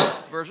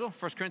Virgil,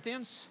 1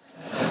 Corinthians?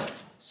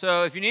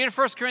 So if you need a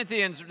 1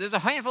 Corinthians, there's a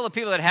handful of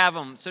people that have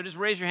them. So just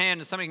raise your hand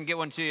and somebody can get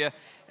one to you.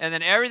 And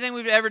then everything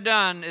we've ever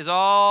done is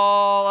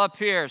all up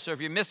here. So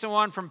if you're missing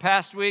one from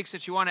past weeks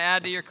that you want to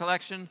add to your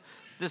collection,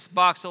 this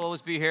box will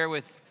always be here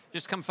with,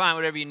 just come find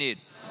whatever you need.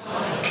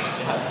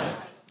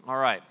 All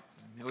right.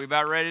 Are we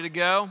about ready to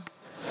go?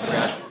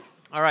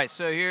 All right,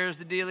 so here's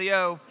the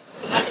dealio.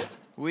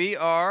 We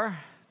are,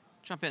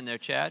 jump in there,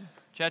 Chad.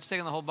 Chad's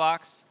taking the whole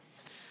box.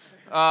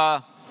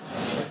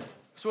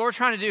 So what we're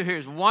trying to do here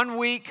is 1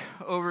 week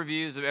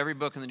overviews of every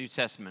book in the New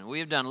Testament. We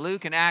have done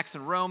Luke and Acts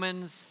and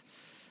Romans.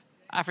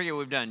 I forget what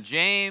we've done.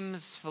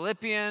 James,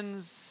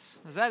 Philippians.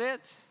 Is that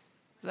it? Is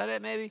that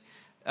it maybe?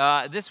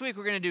 This week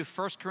we're going to do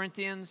 1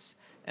 Corinthians,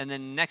 and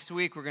then next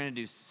week we're going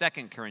to do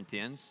 2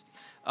 Corinthians.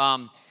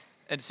 And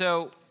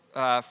so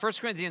 1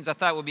 Corinthians I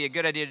thought would be a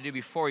good idea to do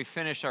before we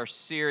finish our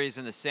series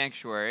in the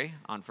sanctuary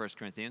on 1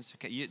 Corinthians.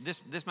 Okay,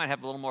 this might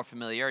have a little more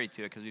familiarity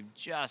to it because we've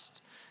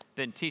just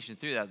been teaching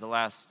through that the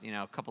last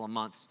couple of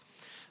months.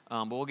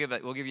 But we'll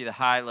give you the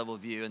high level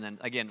view, and then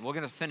again we're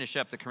going to finish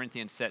up the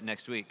Corinthians set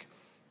next week.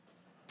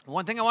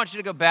 One thing I want you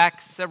to go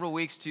back several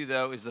weeks to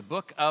though is the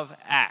book of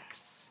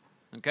Acts.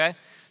 Okay,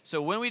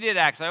 so when we did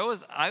Acts, I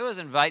always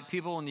invite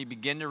people when you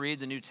begin to read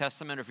the New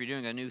Testament, or if you're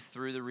doing a new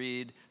through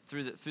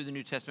the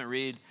New Testament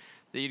read,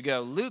 that you'd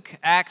go Luke,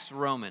 Acts,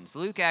 Romans,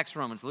 Luke, Acts,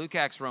 Romans, Luke,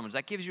 Acts, Romans.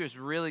 That gives you a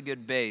really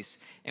good base.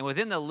 And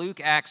within the Luke,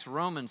 Acts,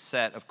 Romans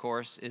set, of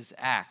course, is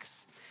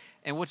Acts.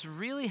 And what's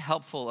really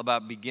helpful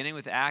about beginning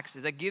with Acts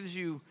is that gives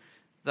you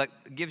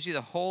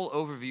the whole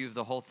overview of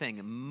the whole thing.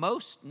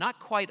 Most, not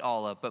quite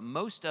all of, but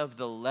most of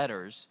the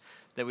letters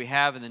that we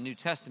have in the New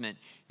Testament,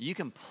 you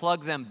can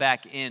plug them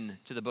back in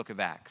to the book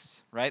of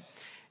Acts, right?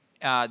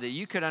 That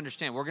you could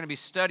understand. We're going to be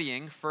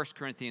studying 1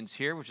 Corinthians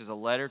here, which is a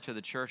letter to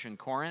the church in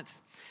Corinth.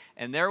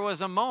 And there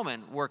was a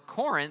moment where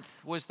Corinth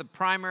was the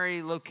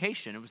primary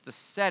location. It was the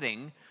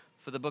setting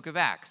for the book of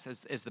Acts.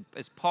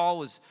 As Paul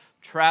was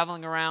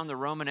traveling around the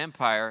Roman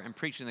Empire and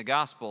preaching the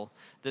gospel,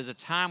 there's a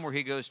time where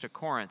he goes to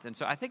Corinth. And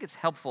so I think it's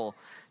helpful,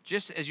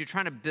 just as you're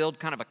trying to build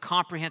kind of a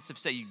comprehensive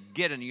set, you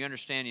get and you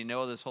understand, you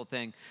know this whole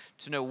thing,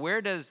 to know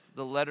where does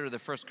the letter of the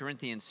 1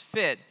 Corinthians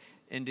fit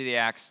into the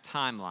Acts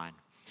timeline.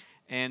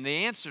 And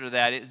the answer to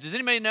that is, does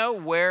anybody know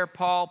where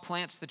Paul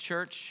plants the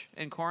church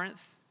in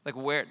Corinth? Like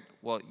where?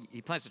 Well,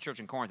 he plants the church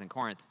in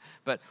Corinth,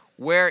 but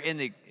where in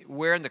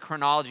the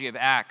chronology of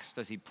Acts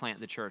does he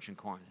plant the church in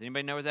Corinth?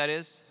 Anybody know what that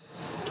is?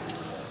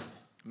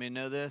 Anybody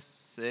know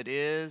this?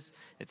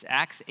 It's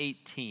Acts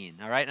 18,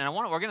 all right? And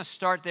we're going to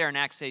start there in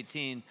Acts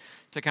 18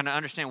 to kind of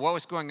understand what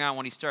was going on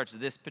when he starts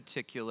this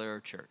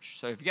particular church.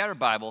 So if you got a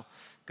Bible,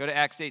 go to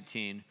Acts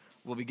 18.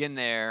 We'll begin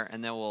there,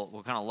 and then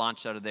we'll kind of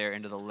launch out of there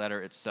into the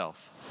letter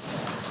itself.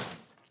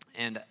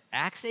 And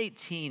Acts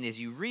 18, as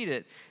you read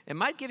it, it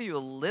might give you a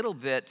little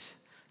bit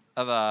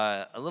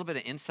of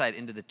insight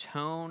into the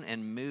tone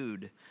and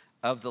mood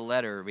of the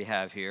letter we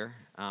have here.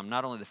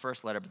 Not only the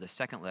first letter, but the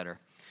second letter.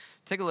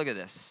 Take a look at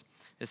this.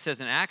 It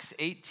says in Acts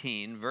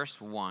 18,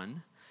 verse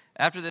 1,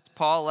 after this,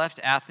 Paul left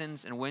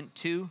Athens and went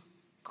to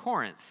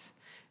Corinth.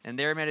 And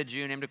there met a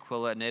Jew named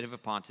Aquila, a native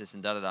of Pontus,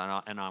 and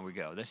da-da-da, and on we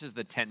go. This is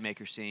the tent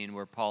maker scene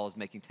where Paul is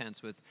making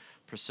tents with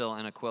Priscilla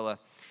and Aquila.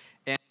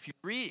 And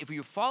if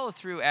you follow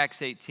through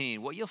Acts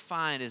 18, what you'll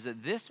find is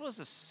that this was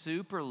a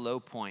super low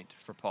point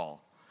for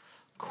Paul.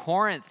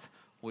 Corinth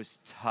was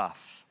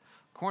tough.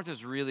 Corinth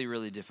was really,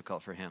 really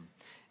difficult for him.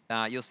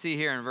 You'll see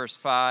here in verse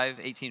 5,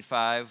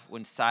 18:5,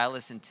 when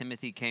Silas and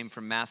Timothy came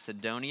from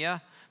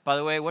Macedonia. By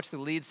the way, what's the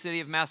lead city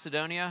of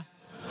Macedonia?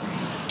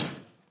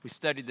 We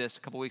studied this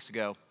a couple weeks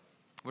ago.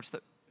 What's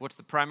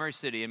the primary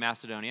city in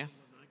Macedonia?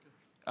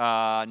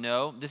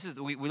 No.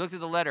 We looked at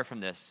the letter from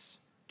this.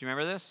 Do you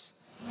remember this?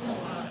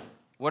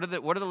 What are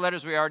the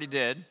letters we already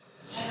did?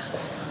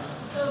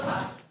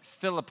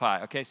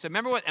 Philippi. Okay, so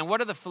remember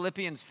what are the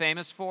Philippians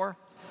famous for?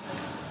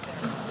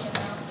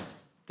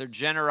 Their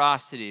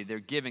generosity, their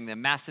giving. The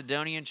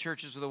Macedonian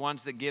churches were the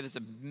ones that give. It's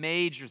a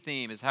major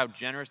theme is how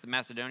generous the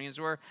Macedonians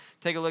were.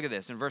 Take a look at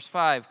this. In verse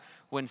 5,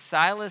 when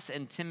Silas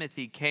and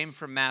Timothy came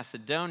from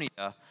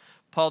Macedonia,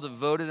 Paul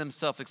devoted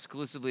himself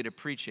exclusively to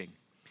preaching.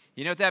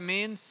 You know what that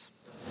means?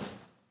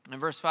 In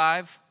verse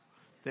 5,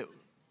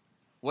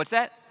 what's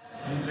that?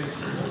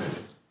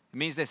 It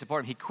means they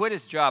support him. He quit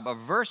his job. A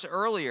verse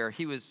earlier,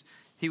 he was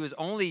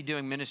only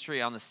doing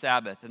ministry on the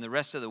Sabbath, and the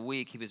rest of the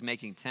week he was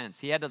making tents.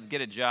 He had to get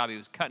a job. He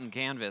was cutting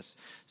canvas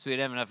so he'd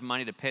have enough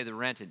money to pay the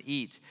rent and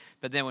eat.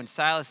 But then when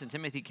Silas and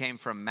Timothy came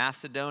from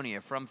Macedonia,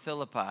 from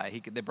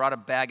Philippi, they brought a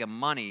bag of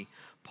money.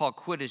 Paul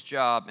quit his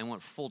job and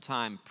went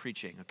full-time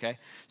preaching, okay?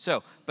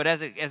 So, but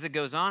as it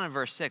goes on in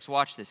verse 6,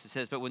 watch this. It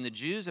says, but when the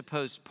Jews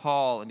opposed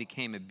Paul and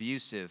became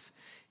abusive,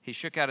 he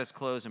shook out his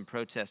clothes in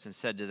protest and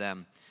said to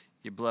them,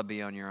 your blood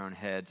be on your own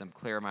heads. I'm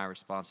clear of my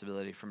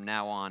responsibility. From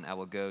now on, I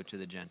will go to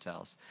the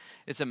Gentiles.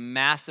 It's a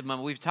massive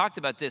moment. We've talked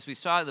about this. We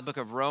saw in the book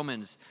of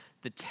Romans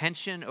the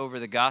tension over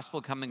the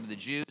gospel coming to the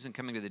Jews and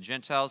coming to the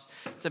Gentiles.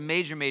 It's a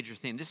major, major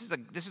theme. This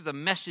is a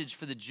message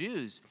for the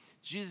Jews.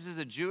 Jesus is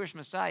a Jewish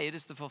Messiah. It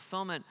is the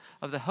fulfillment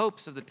of the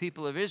hopes of the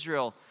people of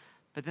Israel.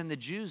 But then the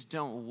Jews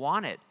don't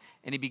want it.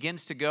 And he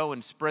begins to go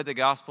and spread the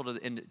gospel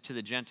to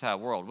the Gentile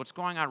world. What's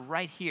going on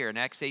right here in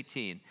Acts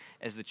 18,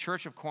 as the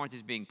church of Corinth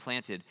is being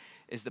planted,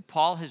 is that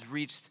Paul has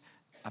reached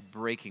a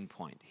breaking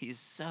point. He is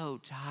so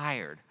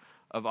tired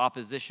of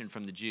opposition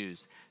from the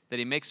Jews that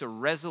he makes a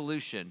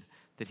resolution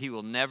that he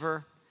will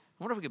never.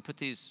 I wonder if we could put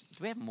these. Do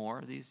we have more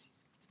of these?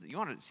 You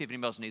want to see if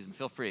anybody else needs them,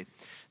 feel free.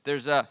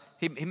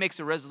 He makes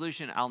a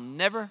resolution, I'll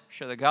never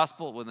share the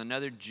gospel with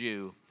another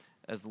Jew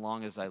as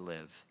long as I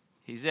live.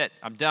 He's it.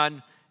 I'm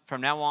done. From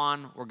now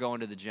on, we're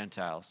going to the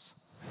Gentiles.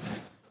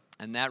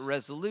 And that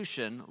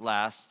resolution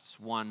lasts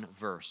one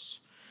verse.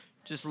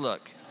 Just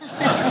look.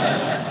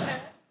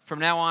 From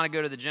now on, I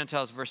go to the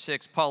Gentiles, verse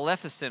 6. Paul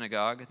left the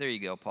synagogue. There you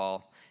go,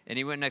 Paul. And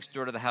he went next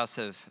door to the house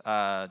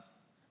of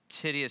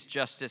Titius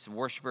Justus, a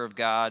worshiper of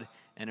God.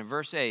 And in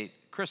verse 8,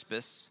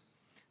 Crispus,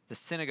 the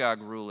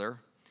synagogue ruler,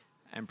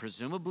 and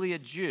presumably a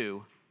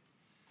Jew,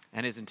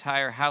 and his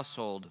entire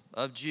household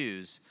of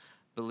Jews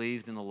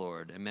believed in the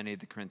Lord, and many of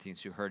the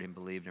Corinthians who heard him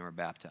believed and were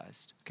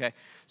baptized. Okay?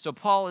 So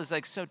Paul is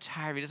like so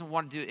tired. He doesn't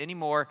want to do it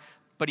anymore,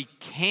 but he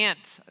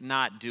can't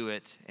not do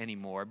it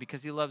anymore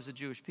because he loves the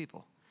Jewish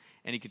people,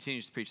 and he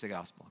continues to preach the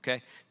gospel.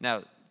 Okay?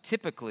 Now,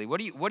 typically, what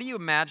do you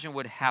imagine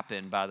would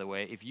happen, by the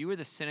way, if you were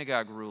the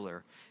synagogue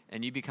ruler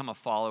and you become a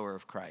follower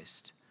of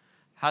Christ?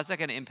 How's that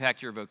going to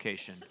impact your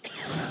vocation?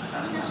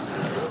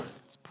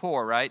 It's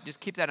poor, right? Just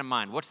keep that in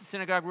mind. What's the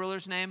synagogue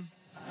ruler's name?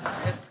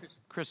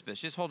 Crispus.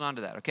 Just hold on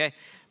to that, okay?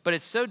 But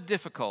it's so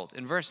difficult.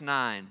 In verse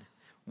 9,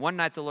 one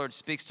night the Lord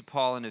speaks to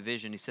Paul in a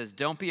vision. He says,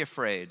 don't be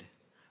afraid.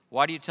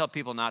 Why do you tell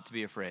people not to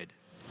be afraid?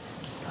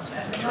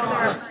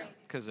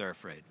 Because they're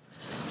afraid.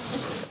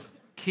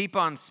 Keep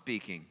on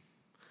speaking.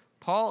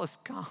 Paul is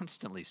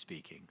constantly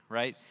speaking,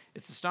 right?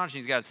 It's astonishing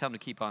he's got to tell him to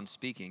keep on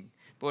speaking.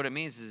 But what it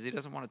means is he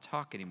doesn't want to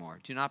talk anymore.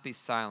 Do not be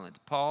silent.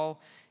 Paul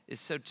is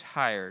so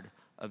tired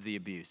of the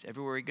abuse.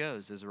 Everywhere he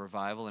goes, there's a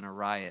revival and a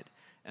riot,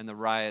 and the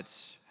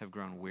riots have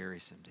grown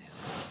wearisome to him.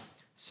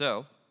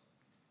 So,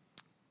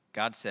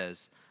 God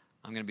says,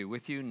 I'm going to be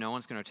with you. No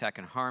one's going to attack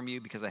and harm you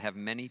because I have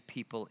many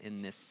people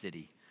in this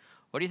city.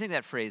 What do you think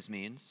that phrase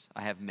means?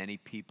 I have many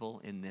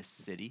people in this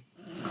city.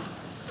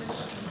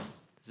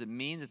 Does it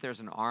mean that there's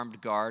an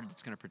armed guard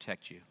that's going to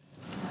protect you?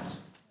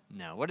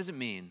 No. What does it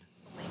mean?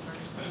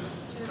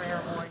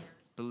 Prayer warriors.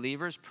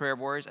 Believers, prayer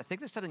warriors. I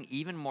think there's something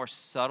even more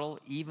subtle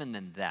even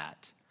than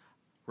that.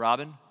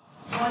 Robin?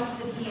 Ones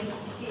that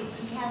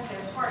he has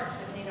their hearts,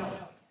 but they don't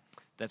know.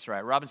 That's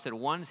right. Robin said,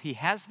 he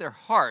has their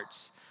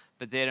hearts,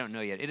 but they don't know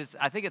yet.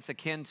 I think it's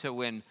akin to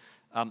when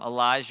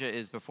Elijah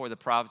is before the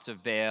prophets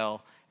of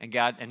Baal,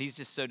 and he's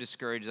just so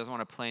discouraged, he doesn't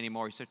want to play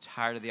anymore. He's so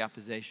tired of the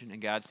opposition,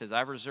 and God says,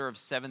 I've reserved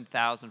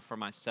 7,000 for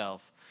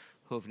myself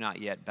who have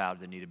not yet bowed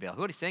the knee to Baal.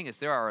 What he's saying is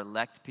there are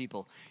elect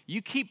people.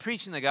 You keep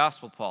preaching the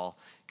gospel, Paul,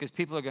 because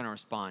people are going to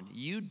respond.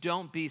 You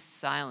don't be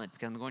silent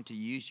because I'm going to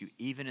use you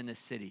even in this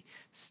city.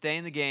 Stay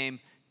in the game,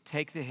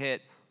 take the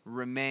hit,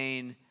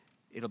 remain,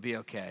 it'll be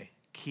okay.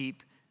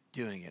 Keep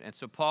doing it. And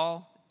so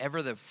Paul,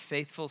 ever the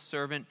faithful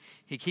servant,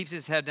 he keeps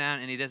his head down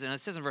and he does it. And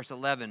it says in verse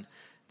 11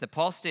 that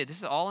Paul stayed, this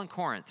is all in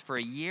Corinth, for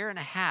a year and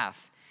a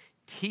half,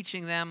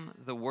 teaching them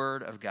the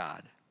word of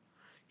God.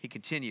 He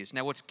continues.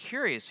 Now what's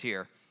curious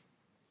here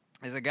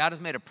is that God has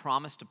made a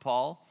promise to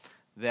Paul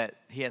that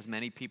he has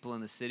many people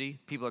in the city.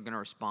 People are going to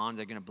respond.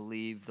 They're going to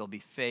believe. There'll be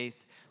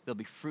faith. There'll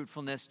be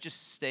fruitfulness.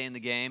 Just stay in the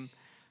game.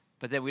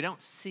 But then we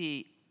don't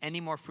see any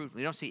more fruit.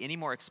 We don't see any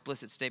more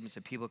explicit statements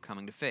of people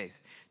coming to faith.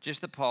 Just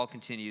that Paul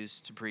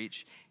continues to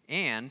preach,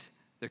 and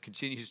there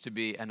continues to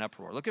be an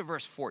uproar. Look at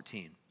verse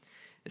 14.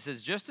 It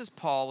says, just as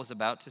Paul was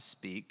about to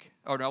speak,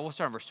 we'll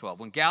start in verse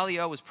 12. When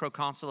Gallio was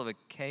proconsul of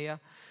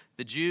Achaia,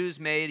 the Jews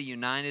made a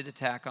united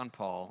attack on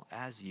Paul,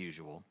 as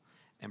usual,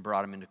 and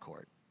brought him into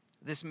court.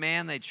 This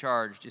man, they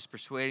charged, is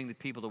persuading the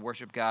people to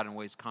worship God in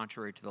ways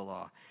contrary to the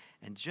law.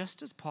 And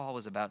just as Paul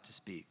was about to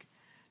speak,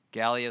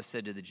 Gallio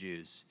said to the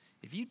Jews,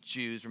 if you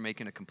Jews were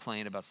making a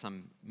complaint about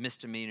some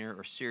misdemeanor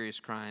or serious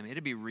crime,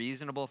 it'd be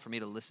reasonable for me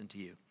to listen to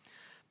you.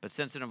 But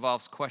since it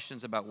involves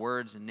questions about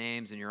words and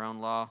names in your own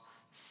law,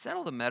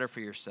 settle the matter for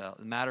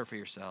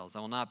yourselves. I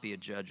will not be a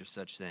judge of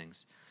such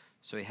things.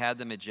 So he had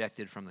them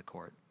ejected from the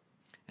court.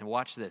 And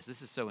watch this.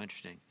 This is so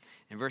interesting.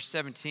 In verse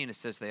 17, it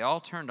says, they all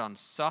turned on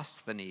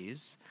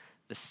Sosthenes,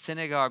 the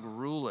synagogue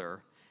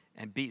ruler,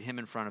 and beat him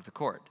in front of the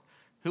court.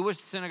 Who was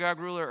the synagogue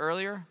ruler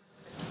earlier?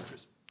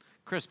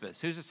 Crispus.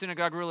 Who's the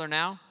synagogue ruler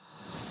now?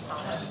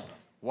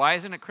 Why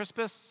isn't it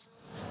Crispus?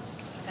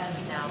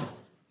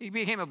 He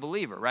became a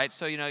believer, right?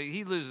 So,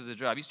 he loses his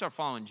job. You start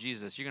following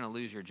Jesus, you're going to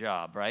lose your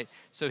job, right?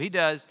 So he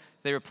does.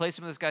 They replace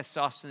him with this guy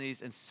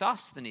Sosthenes, and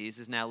Sosthenes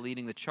is now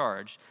leading the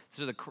charge.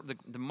 So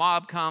the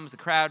mob comes, the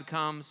crowd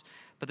comes,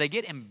 but they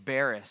get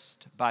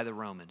embarrassed by the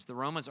Romans. The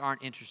Romans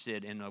aren't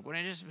interested in,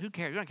 who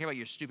cares? We don't care about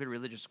your stupid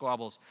religious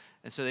squabbles.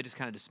 And so they just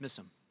kind of dismiss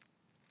him.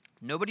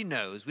 Nobody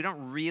knows. We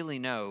don't really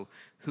know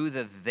who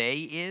the they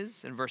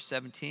is in verse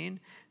 17.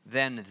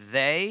 Then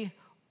they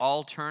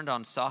all turned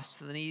on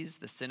Sosthenes,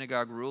 the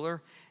synagogue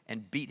ruler,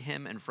 and beat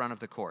him in front of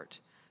the court.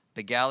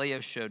 But Gallio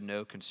showed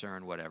no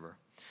concern whatever.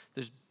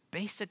 There's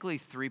basically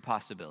three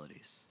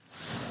possibilities.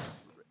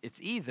 It's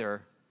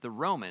either the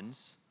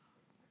Romans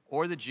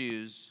or the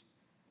Jews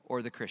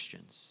or the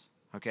Christians,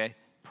 okay?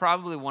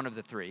 Probably one of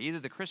the three. Either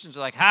the Christians are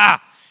like,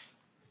 ha,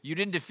 you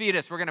didn't defeat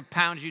us, we're going to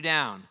pound you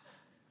down.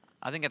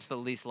 I think that's the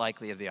least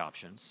likely of the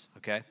options,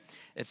 okay?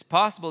 It's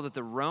possible that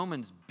the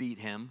Romans beat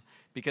him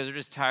because they're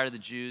just tired of the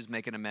Jews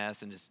making a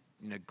mess and just,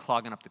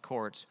 clogging up the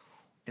courts.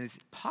 And it's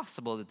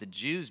possible that the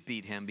Jews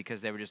beat him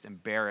because they were just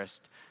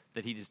embarrassed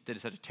that he just did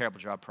such a terrible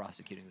job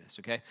prosecuting this,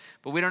 okay?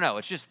 But we don't know.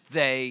 It's just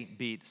they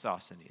beat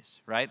Sosthenes,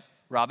 right?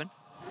 Robin?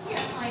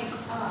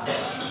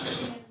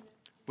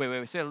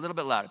 Wait. Say it a little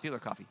bit louder. People are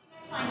coughing.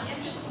 I find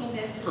interesting in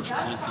this is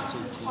God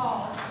promises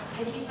Paul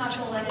that he's not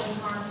going to let any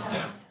harm come to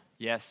him.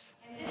 Yes.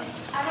 And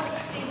this, I don't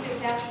think that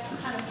that's the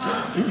kind of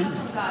promise that come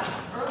from God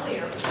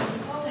earlier, because he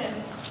told him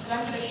that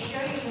I'm going to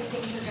show you the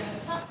things you're going to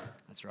suffer.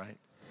 That's right.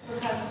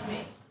 Because of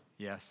me.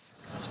 Yes.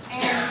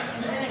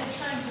 And then it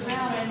turns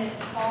around and it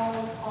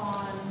falls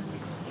on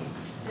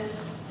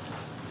this.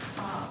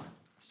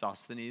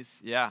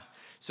 Sosthenes, yeah.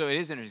 So it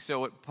is interesting.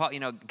 So what Paul,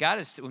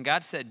 when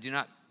God said,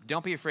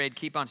 don't be afraid,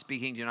 keep on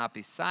speaking, do not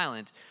be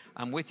silent.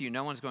 I'm with you.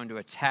 No one's going to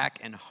attack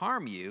and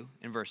harm you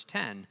in verse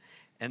 10.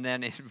 And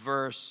then in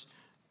verse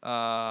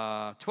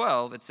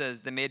 12, it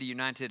says they made a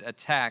united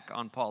attack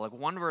on Paul. Like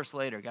one verse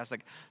later, God's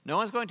like, no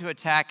one's going to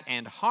attack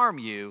and harm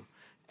you.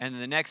 And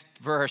in the next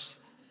verse,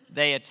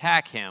 they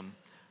attack him,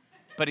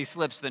 but he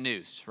slips the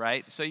noose,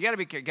 right? So you got to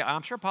be careful.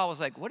 I'm sure Paul was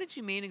like, what did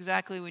you mean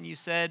exactly when you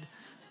said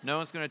no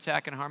one's going to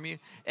attack and harm you?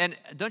 And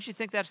don't you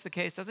think that's the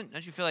case?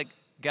 Don't you feel like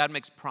God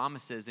makes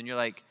promises and you're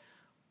like,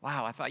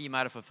 wow, I thought you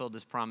might have fulfilled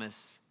this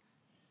promise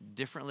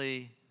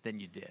differently than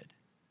you did,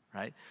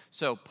 right?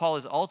 So Paul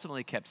is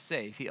ultimately kept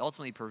safe. He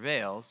ultimately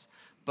prevails,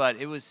 but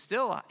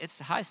it's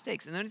high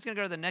stakes. And then he's going to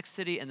go to the next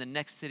city and the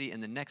next city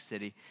and the next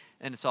city,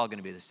 and it's all going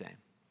to be the same,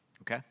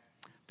 okay?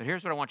 But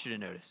here's what I want you to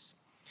notice.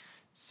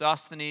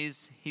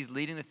 Sosthenes, he's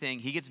leading the thing.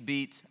 He gets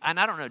beat. And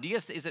I don't know,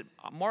 is it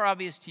more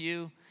obvious to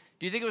you?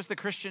 Do you think it was the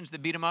Christians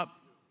that beat him up?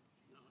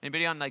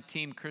 Anybody on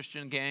Team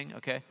Christian gang?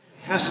 Okay.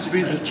 It has to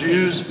be the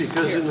Jews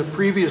because in the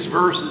previous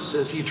verse it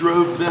says he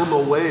drove them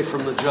away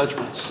from the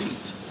judgment seat.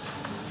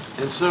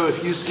 And so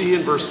if you see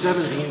in verse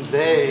 17,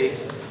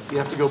 you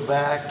have to go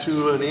back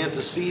to an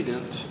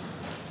antecedent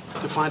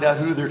to find out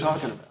who they're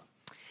talking about.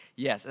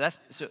 Yes, that's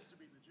so.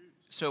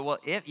 So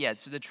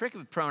the trick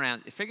with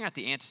pronouns, figuring out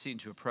the antecedent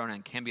to a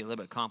pronoun can be a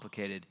little bit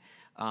complicated,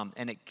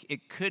 and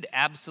it could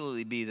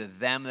absolutely be the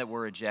them that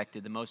were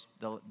ejected,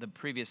 the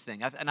previous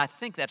thing, and I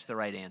think that's the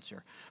right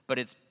answer. But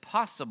it's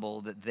possible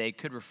that they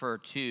could refer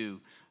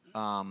to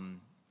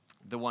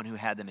the one who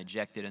had them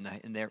ejected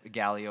in their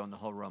Gallio and the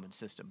whole Roman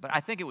system. But I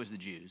think it was the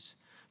Jews.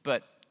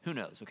 But who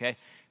knows? Okay.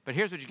 But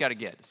here's what you got to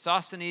get: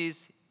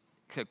 Sosthenes,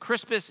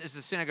 Crispus is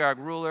the synagogue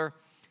ruler.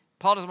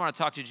 Paul doesn't want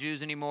to talk to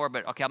Jews anymore,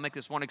 but okay, I'll make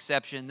this one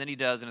exception. Then he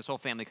does, and his whole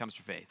family comes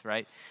to faith,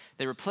 right?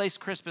 They replace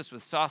Crispus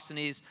with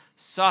Sosthenes.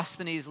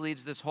 Sosthenes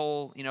leads this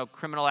whole,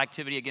 criminal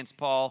activity against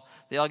Paul.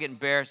 They all get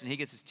embarrassed, and he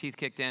gets his teeth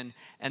kicked in.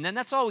 And then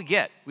that's all we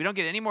get. We don't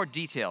get any more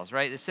details,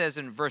 right? It says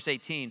in verse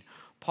 18,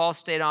 Paul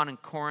stayed on in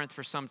Corinth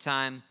for some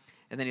time,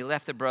 and then he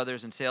left the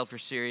brothers and sailed for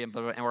Syria, and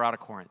we're out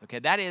of Corinth,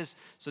 okay?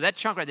 So that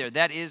chunk right there,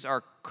 that is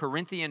our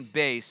Corinthian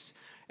base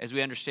as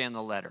we understand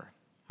the letter,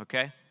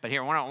 okay? But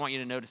here, I want you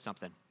to notice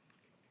something.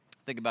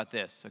 Think about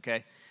this,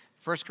 okay?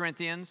 1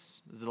 Corinthians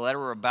is the letter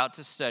we're about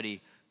to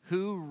study.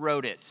 Who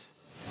wrote it?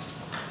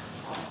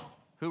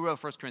 Who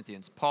wrote 1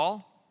 Corinthians?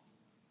 Paul?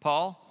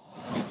 Paul?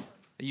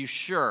 Are you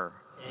sure?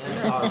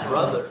 And our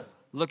brother.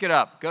 Look it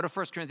up. Go to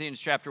 1 Corinthians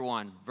chapter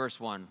 1,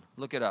 verse 1.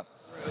 Look it up.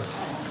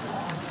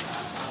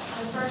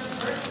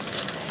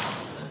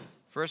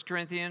 1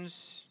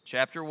 Corinthians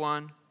chapter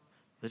 1.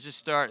 Let's just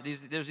start.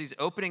 There's these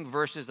opening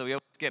verses that we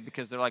always skip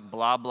because they're like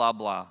blah, blah,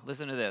 blah.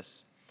 Listen to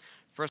this.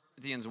 1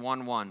 Corinthians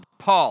 1:1.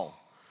 Paul,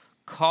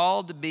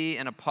 called to be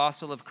an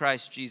apostle of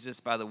Christ Jesus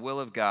by the will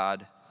of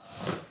God,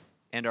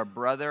 and our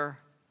brother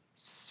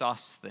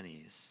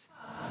Sosthenes.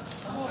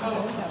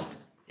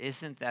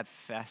 Isn't that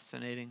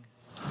fascinating?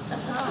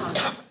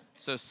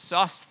 So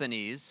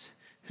Sosthenes,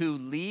 who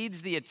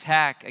leads the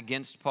attack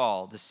against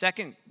Paul, the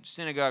second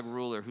synagogue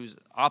ruler who's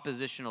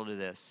oppositional to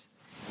this,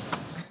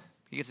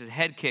 he gets his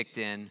head kicked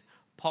in.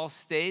 Paul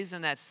stays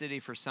in that city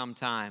for some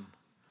time.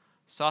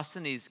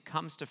 Sosthenes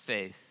comes to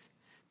faith,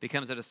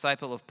 becomes a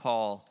disciple of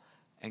Paul,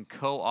 and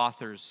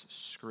co-authors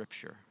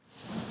Scripture.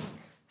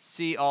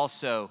 See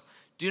also,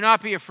 do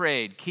not be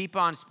afraid. Keep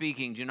on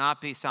speaking. Do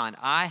not be silent.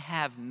 I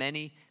have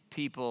many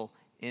people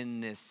in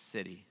this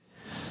city.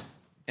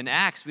 In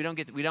Acts, we don't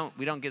get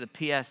the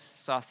P.S.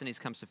 Sosthenes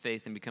comes to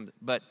faith and becomes.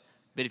 But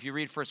if you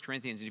read 1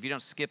 Corinthians, and if you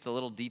don't skip the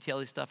little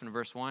detaily stuff in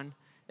verse 1,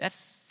 that's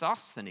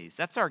Sosthenes.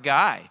 That's our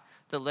guy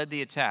that led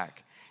the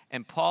attack.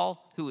 And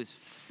Paul, who is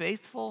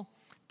faithful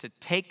to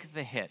take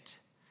the hit,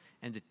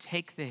 and to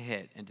take the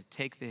hit, and to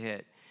take the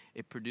hit,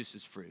 it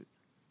produces fruit.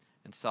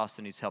 And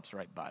Sosthenes helps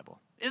write Bible.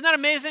 Isn't that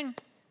amazing?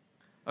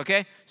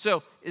 Okay,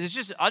 so it's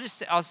just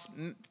I'll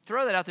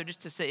throw that out there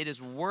just to say it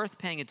is worth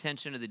paying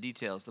attention to the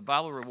details. The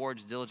Bible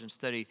rewards diligent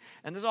study,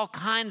 and there's all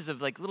kinds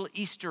of like little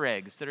Easter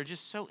eggs that are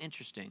just so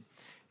interesting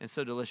and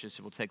so delicious.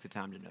 We'll take the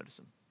time to notice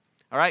them.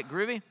 All right,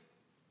 groovy.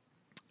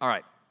 All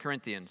right,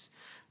 Corinthians.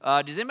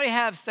 Does anybody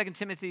have 2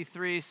 Timothy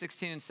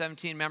 3:16 and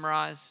 17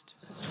 memorized?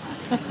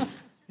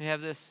 You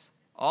have this?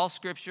 All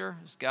Scripture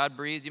is God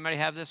breathed. You might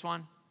have this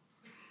one.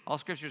 All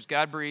Scripture is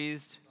God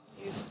breathed,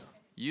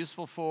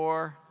 useful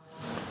for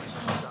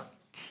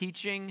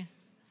teaching,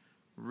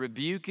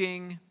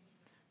 rebuking,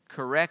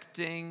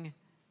 correcting,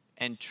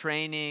 and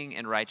training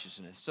in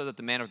righteousness, so that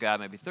the man of God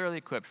may be thoroughly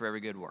equipped for every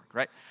good work,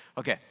 right?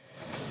 Okay.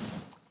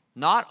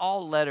 Not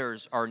all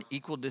letters are an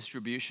equal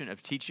distribution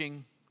of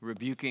teaching,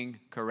 rebuking,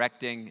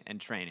 correcting, and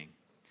training.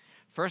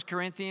 1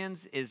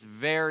 Corinthians is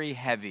very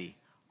heavy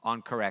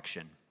on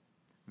correction.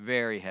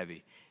 Very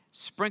heavy.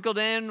 Sprinkled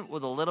in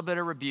with a little bit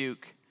of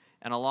rebuke,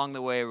 and along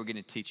the way, we're going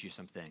to teach you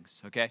some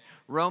things, okay?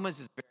 Romans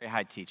is very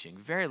high teaching,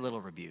 very little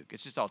rebuke.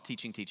 It's just all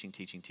teaching, teaching,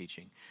 teaching,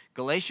 teaching.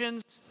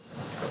 Galatians,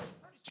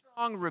 pretty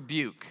strong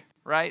rebuke,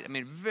 right? I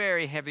mean,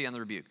 very heavy on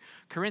the rebuke.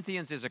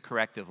 Corinthians is a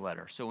corrective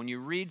letter. So when you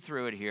read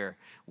through it here,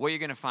 what you're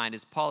going to find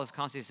is Paul is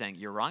constantly saying,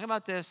 you're wrong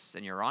about this,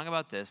 and you're wrong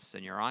about this,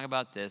 and you're wrong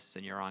about this,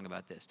 and you're wrong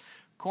about this.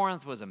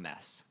 Corinth was a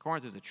mess.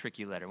 Corinth was a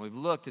tricky letter. We've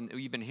looked, and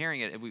you've been hearing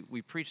it.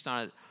 We preached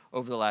on it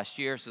over the last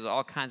year, so there's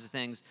all kinds of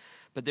things.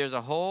 But there's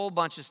a whole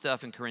bunch of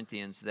stuff in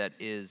Corinthians that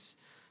is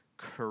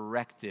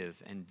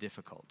corrective and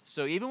difficult.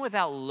 So even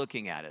without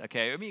looking at it,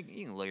 okay, I mean,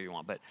 you can look if you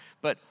want,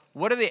 but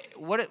what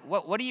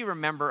do you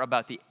remember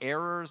about the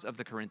errors of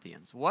the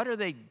Corinthians? What are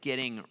they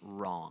getting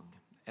wrong?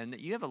 And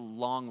you have a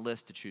long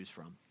list to choose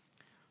from.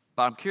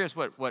 But I'm curious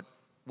what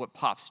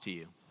pops to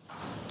you.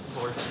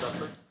 Lord's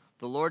Supper.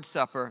 The Lord's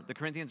Supper. The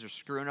Corinthians are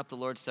screwing up the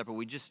Lord's Supper.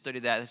 We just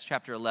studied that. That's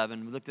chapter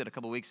 11. We looked at it a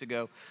couple weeks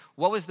ago.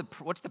 What's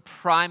the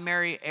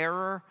primary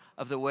error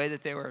of the way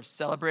that they were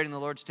celebrating the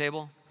Lord's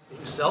table?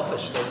 Being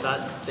selfish. They're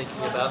not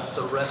thinking about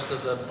the rest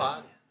of the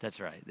body. That's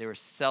right. They were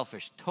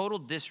selfish. Total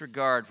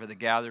disregard for the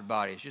gathered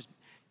body. It's just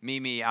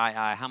me,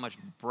 I. How much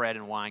bread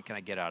and wine can I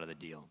get out of the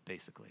deal,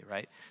 basically,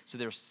 right? So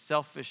they're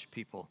selfish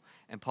people,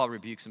 and Paul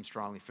rebukes them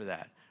strongly for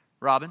that.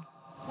 Robin?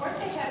 Weren't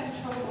they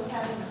having trouble with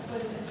having a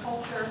foot in the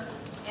culture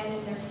and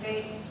in their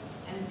faith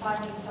and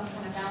finding some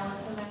kind of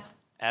balance in that?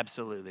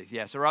 Absolutely.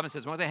 Yeah. So Robin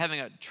says, weren't they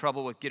having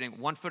trouble with getting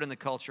one foot in the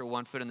culture,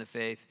 one foot in the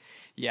faith?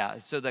 Yeah.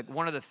 So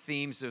one of the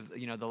themes of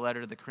the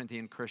letter to the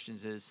Corinthian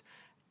Christians is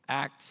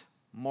act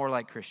more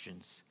like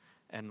Christians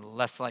and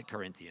less like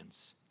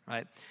Corinthians,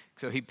 right?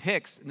 So he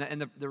picks,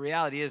 and the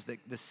reality is that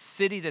the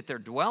city that they're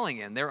dwelling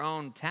in, their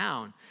own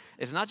town,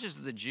 is not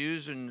just the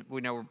Jews, and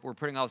we know we're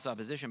putting all this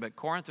opposition, but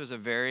Corinth was a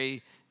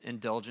very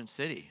indulgent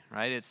city,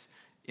 right? It's,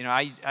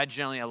 I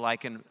generally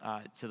liken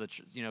to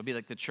be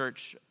like the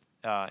church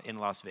in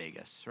Las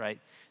Vegas, right?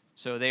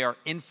 So they are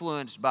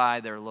influenced by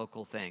their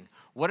local thing.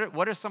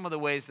 What are some of the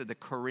ways that the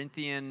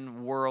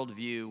Corinthian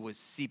worldview was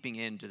seeping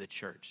into the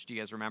church? Do you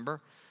guys remember?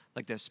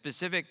 Like the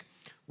specific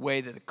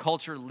way that the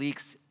culture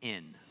leaks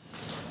in.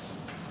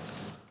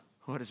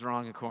 What is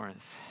wrong in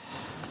Corinth?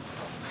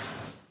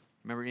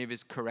 Remember any of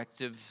his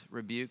corrective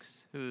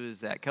rebukes? Who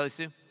is that? Kelly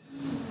Sue?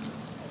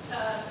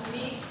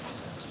 Meat,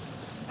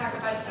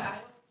 sacrifice to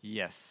idols.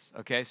 Yes.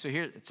 Okay,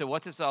 so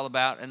what's this all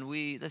about? And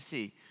let's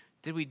see,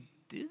 did we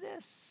do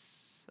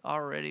this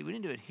already? We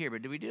didn't do it here,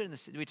 but did we do it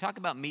did we talk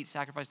about meat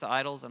sacrifice to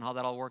idols and how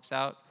that all works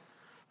out?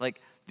 Like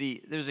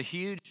there's a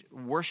huge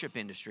worship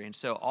industry, and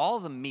so all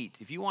the meat,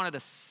 if you wanted a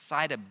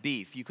side of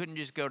beef, you couldn't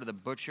just go to the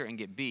butcher and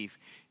get beef.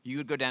 You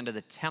would go down to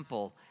the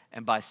temple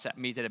and buy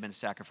meat that had been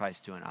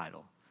sacrificed to an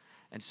idol.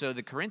 And so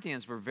the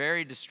Corinthians were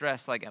very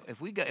distressed. Like if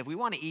we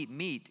want to eat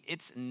meat,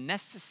 it's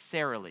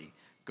necessarily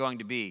going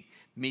to be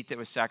meat that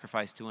was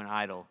sacrificed to an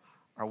idol.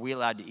 Are we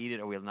allowed to eat it?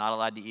 Are we not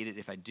allowed to eat it?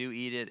 If I do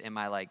eat it, am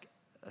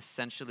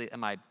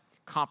I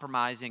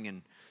compromising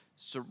and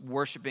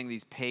worshiping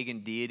these pagan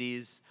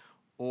deities?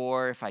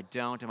 Or if I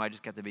don't, am I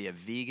just got to be a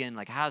vegan?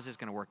 Like, how's this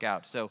going to work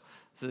out? So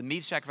the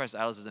meat sacrifice to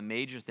idols is a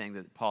major thing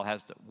that Paul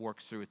has to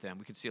work through with them.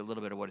 We can see a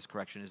little bit of what his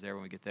correction is there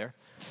when we get there.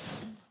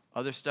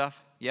 Other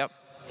stuff? Yep.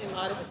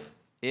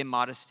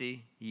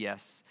 Immodesty,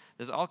 yes.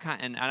 There's all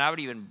kinds, and I would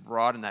even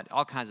broaden that,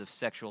 all kinds of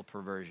sexual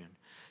perversion.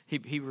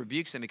 He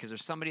rebukes them because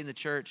there's somebody in the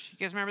church. You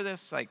guys remember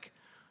this? Like,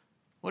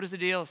 what is the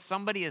deal?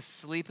 Somebody is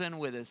sleeping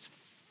with his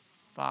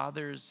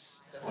father's,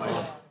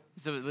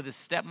 with his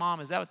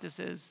stepmom. Is that what this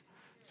is?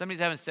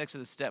 Somebody's having sex with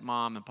his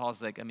stepmom, and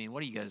Paul's like,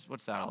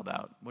 what's that all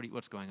about?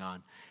 What's going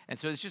on? And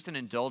so it's just an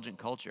indulgent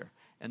culture,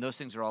 and those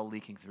things are all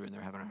leaking through, and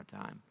they're having a hard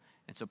time.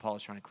 And so Paul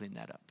is trying to clean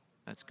that up.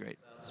 That's great.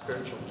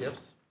 Spiritual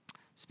gifts.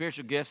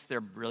 Spiritual gifts, they're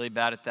really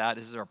bad at that.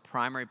 This is our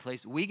primary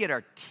place. We get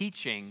our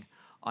teaching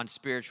on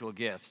spiritual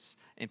gifts,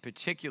 in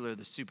particular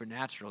the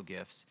supernatural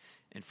gifts,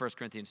 in 1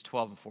 Corinthians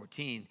 12 and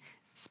 14,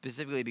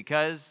 specifically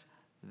because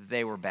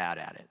they were bad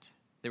at it.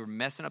 They were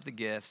messing up the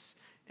gifts,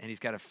 and he's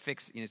got to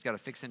fix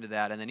into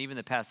that. And then even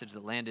the passage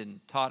that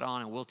Landon taught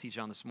on and we'll teach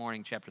on this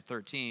morning, chapter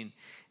 13,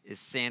 is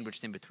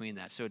sandwiched in between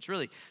that. So it's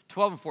really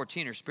 12 and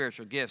 14 are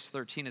spiritual gifts.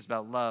 13 is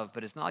about love,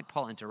 but it's not like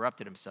Paul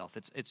interrupted himself.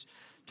 It's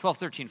 12,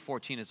 13,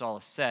 14 is all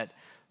a set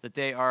that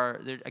they're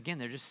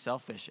just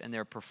selfish and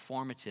they're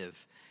performative.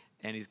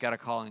 And he's got to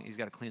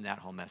clean that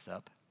whole mess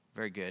up.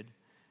 Very good.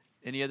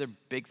 Any other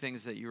big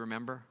things that you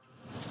remember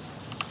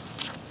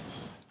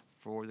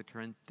for the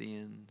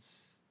Corinthians?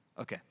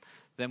 Okay,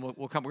 then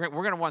we'll come. We're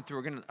going to run through.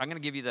 I'm going to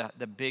give you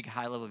the big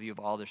high-level view of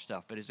all their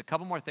stuff. But there's a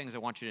couple more things I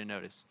want you to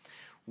notice.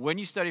 When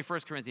you study 1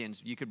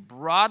 Corinthians, you could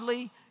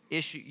broadly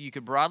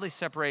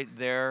separate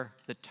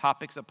the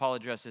topics that Paul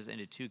addresses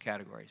into two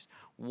categories.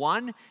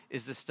 One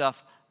is the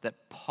stuff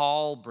that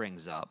Paul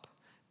brings up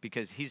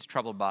because he's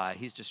troubled by,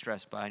 he's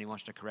distressed by, and he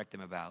wants to correct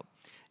them about.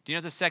 Do you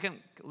know what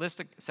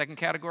the second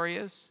category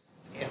is?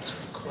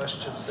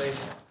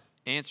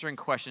 Answering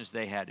questions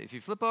they had. If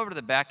you flip over to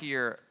the back of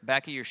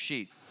your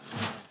sheet,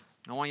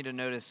 I want you to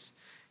notice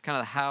kind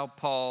of how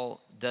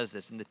Paul does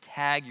this and the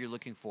tag you're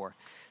looking for.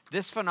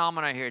 This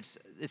phenomenon here, it's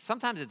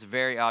sometimes it's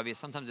very obvious,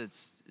 sometimes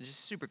it's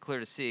just super clear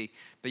to see,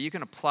 but you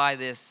can apply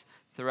this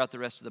throughout the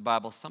rest of the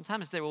Bible.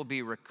 Sometimes there will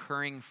be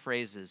recurring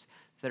phrases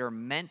that are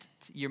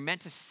you're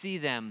meant to see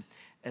them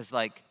as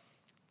like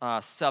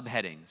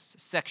subheadings,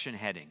 section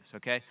headings,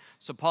 okay?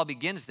 So Paul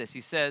begins this.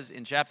 He says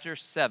in chapter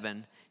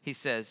 7, he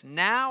says,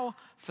 now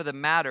for the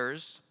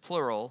matters,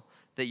 plural,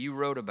 that you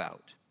wrote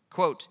about.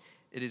 Quote,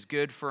 it is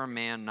good for a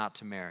man not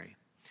to marry.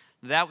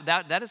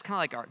 That is kind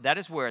of like that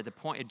is where the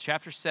point in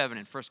chapter 7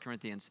 in 1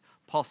 Corinthians,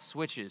 Paul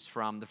switches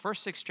from the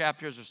first 6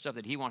 chapters are stuff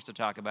that he wants to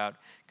talk about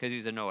because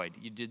he's annoyed.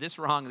 You did this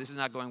wrong, this is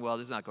not going well,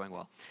 this is not going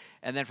well.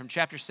 And then from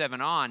chapter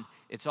 7 on,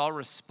 it's all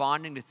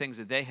responding to things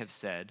that they have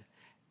said.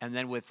 And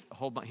then with a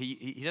whole bunch,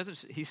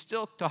 he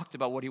still talked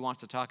about what he wants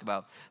to talk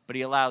about, but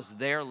he allows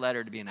their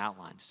letter to be an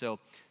outline. So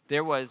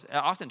there was,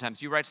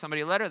 oftentimes you write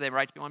somebody a letter, they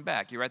write you one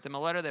back. You write them a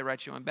letter, they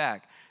write you one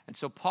back. And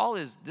so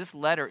this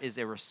letter is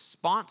a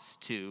response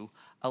to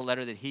a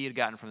letter that he had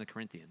gotten from the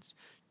Corinthians.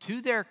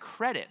 To their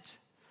credit,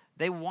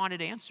 they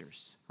wanted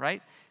answers,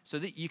 right? So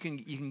that you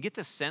can get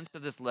the sense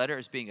of this letter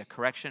as being a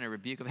correction, a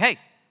rebuke of, hey,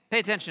 pay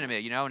attention to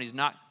me, and he's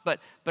not, but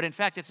in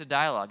fact it's a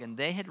dialogue. And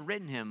they had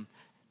written him,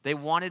 they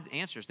wanted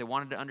answers. They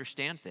wanted to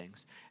understand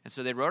things. And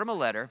so they wrote him a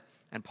letter,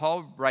 and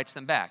Paul writes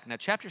them back. Now,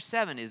 chapter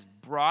 7 is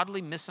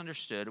broadly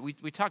misunderstood.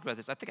 We talked about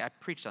this. I think I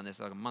preached on this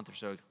like a month or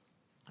so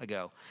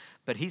ago.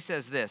 But he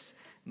says this,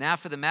 now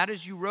for the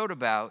matters you wrote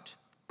about,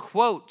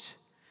 quote,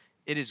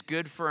 it is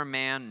good for a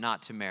man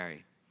not to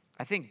marry.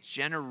 I think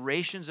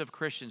generations of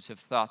Christians have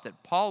thought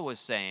that Paul was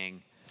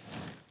saying,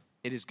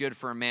 it is good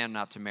for a man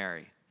not to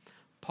marry.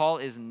 Paul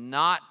is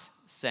not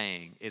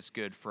saying it's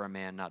good for a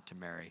man not to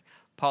marry.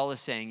 Paul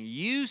is saying,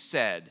 you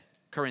said,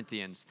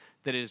 Corinthians,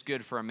 that it is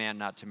good for a man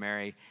not to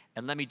marry,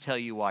 and let me tell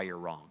you why you're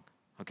wrong,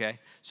 okay?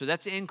 So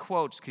that's in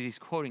quotes because he's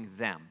quoting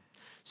them.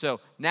 So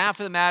now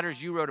for the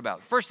matters you wrote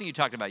about. First thing you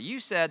talked about,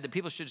 you said that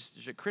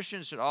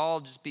Christians should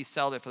all just be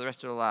celibate for the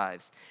rest of their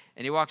lives.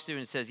 And he walks through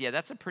and says, yeah,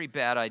 that's a pretty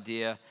bad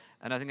idea,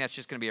 and I think that's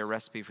just going to be a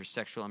recipe for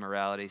sexual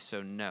immorality,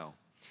 so no.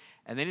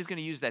 And then he's going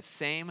to use that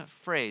same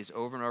phrase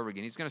over and over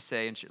again. He's going to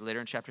say later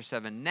in chapter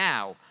 7,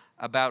 now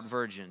about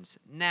virgins,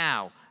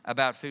 now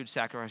about food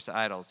sacrificed to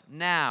idols,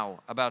 now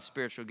about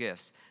spiritual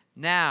gifts,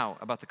 now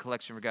about the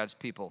collection for God's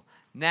people,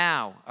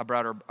 now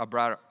about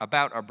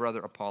our brother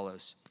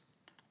Apollos.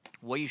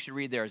 What you should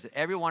read there is that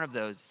every one of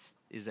those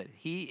is that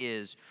he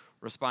is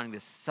responding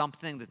to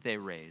something that they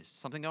raised,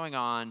 something going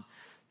on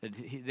that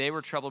they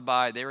were troubled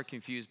by, they were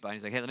confused by.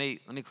 He's like, hey, let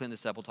me clean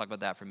this up. We'll talk about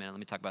that for a minute. Let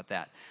me talk about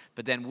that.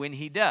 But then when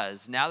he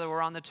does, now that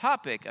we're on the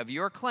topic of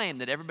your claim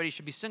that everybody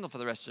should be single for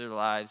the rest of their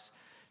lives,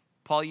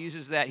 Paul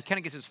uses that. He kind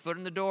of gets his foot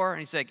in the door, and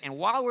he's like, and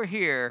while we're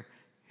here,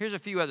 here's a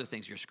few other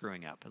things you're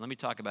screwing up, and let me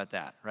talk about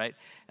that, right?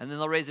 And then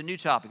they'll raise a new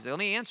topic. He's like, let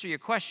me answer your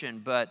question,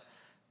 but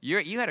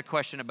you had a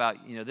question about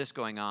this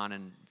going on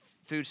and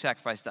food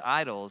sacrifice to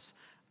idols,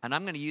 and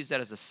I'm going to use that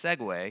as a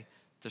segue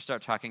to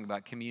start talking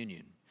about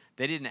communion.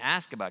 They didn't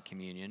ask about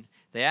communion.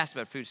 They asked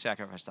about food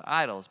sacrifice to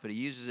idols, but he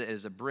uses it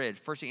as a bridge.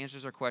 First, he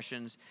answers their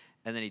questions,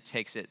 and then he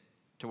takes it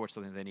towards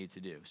something they need to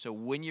do. So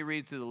when you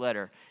read through the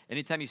letter,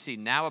 anytime you see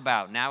now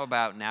about,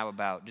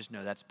 just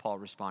know that's Paul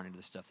responding to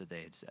the stuff that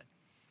they had said.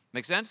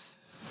 Make sense?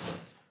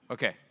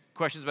 Okay.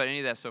 Questions about any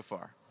of that so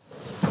far?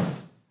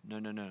 No.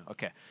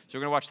 Okay. So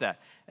we're going to watch that.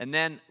 And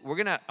then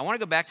I want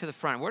to go back to the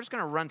front. We're just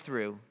going to run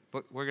through,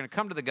 but we're going to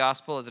come to the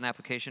gospel as an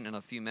application in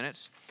a few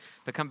minutes,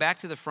 but come back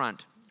to the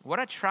front. What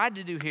I tried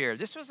to do here,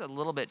 this was a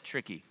little bit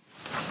tricky.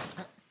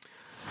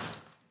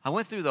 I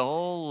went through the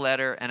whole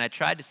letter and I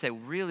tried to say,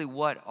 really,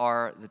 what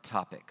are the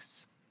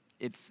topics?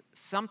 It's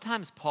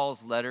sometimes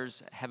Paul's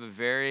letters have a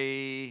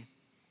very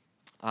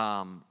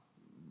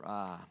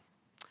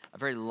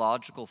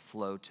logical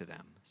flow to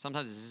them.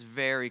 Sometimes it's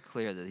very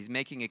clear that he's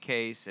making a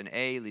case, and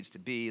A leads to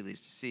B,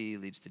 leads to C,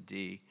 leads to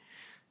D.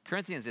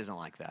 Corinthians isn't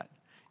like that.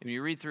 When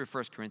you read through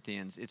 1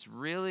 Corinthians, it's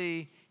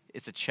really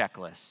it's a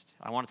checklist.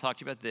 I want to talk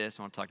to you about this.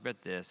 I want to talk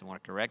about this. I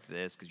want to correct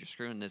this because you're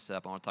screwing this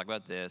up. I want to talk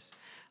about this.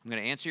 I'm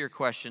going to answer your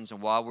questions,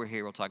 and while we're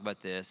here, we'll talk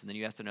about this. And then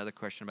you asked another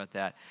question about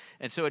that.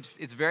 And so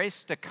it's very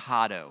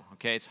staccato,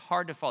 okay? It's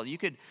hard to follow. You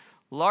could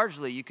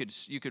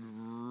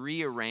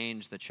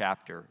rearrange the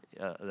chapter,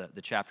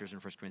 the chapters in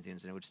 1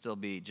 Corinthians, and it would still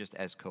be just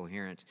as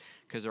coherent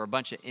because there are a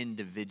bunch of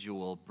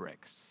individual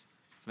bricks.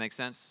 Does that make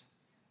sense?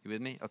 You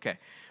with me? Okay.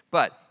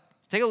 But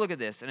take a look at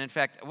this. And in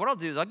fact, what I'll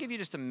do is I'll give you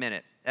just a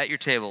minute at your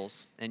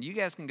tables, and you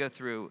guys can go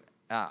through.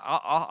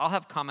 I'll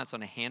have comments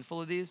on a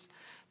handful of these,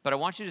 but I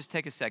want you to just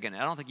take a second.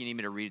 I don't think you need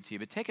me to read it to you,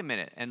 but take a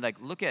minute and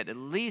look at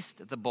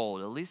least the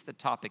bold, at least the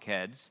topic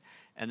heads,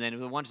 and then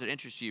the ones that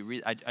interest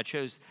you. I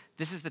chose,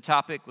 this is the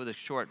topic with a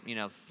short,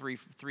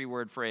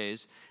 three-word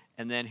phrase,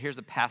 and then here's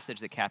a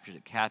passage that captures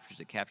it.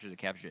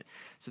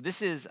 So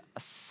this is a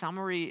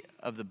summary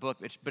of the book,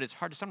 but it's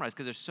hard to summarize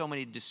because there's so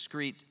many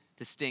discrete,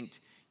 distinct,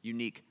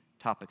 unique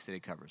topics that he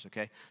covers,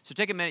 okay? So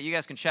take a minute. You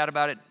guys can chat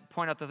about it,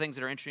 point out the things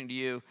that are interesting to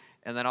you,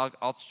 and then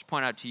I'll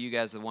point out to you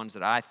guys the ones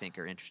that I think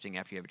are interesting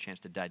after you have a chance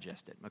to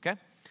digest it, okay?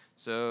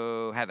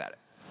 So have at it.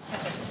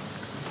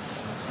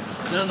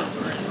 No,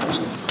 very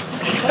interesting.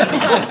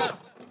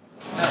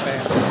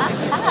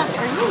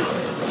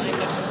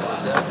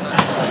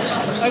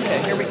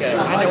 Okay, here we go.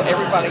 I know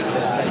everybody in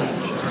this stage.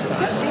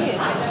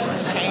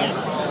 Tan.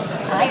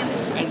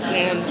 And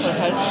then her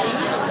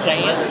husband,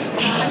 Dan.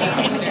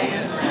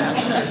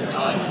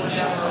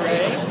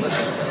 Ray.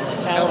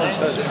 Alan.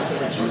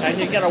 And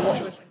you gotta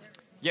walk this.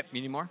 Yep,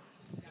 you need more?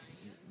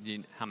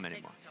 How many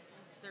more?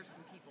 There's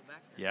some people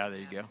back there. Yeah, there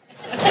you go.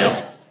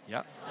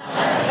 Yep.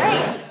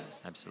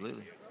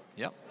 Absolutely.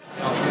 Yep.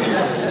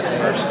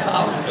 First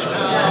column.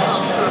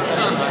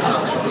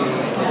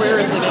 Where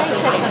is it?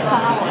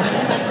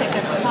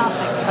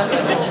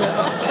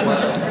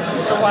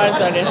 So why is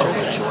that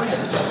interesting?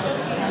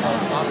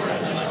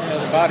 The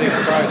body of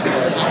Christ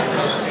was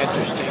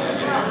interesting.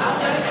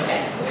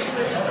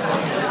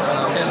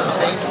 And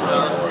abstain from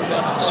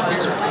about the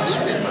spirit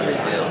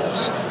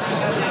reveals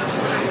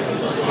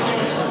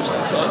the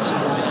thoughts of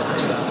the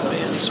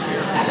man's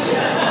spirit.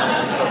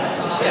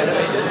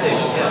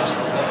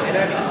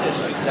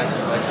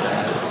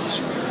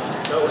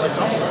 So it's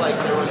almost like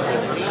there was an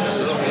agreement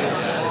early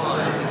on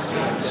in the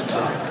church,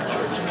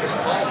 because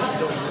Paul was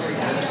still very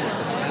interested in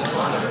this being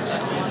one of us. I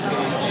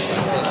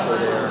think for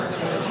their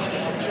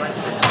trying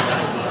to get some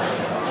guidance.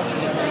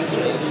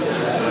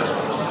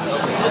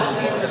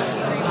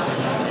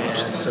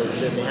 So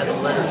then they had a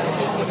letter to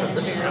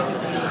this is how we do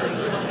it.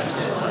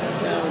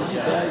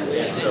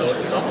 So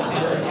it's almost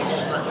as if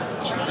it's not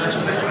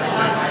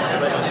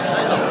but it's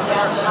kind of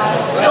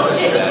well,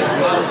 this is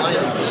what I like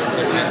to be.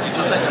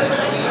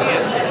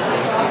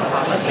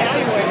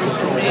 Evaluating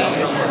for me is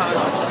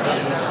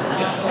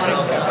it's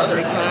like other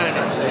reclining.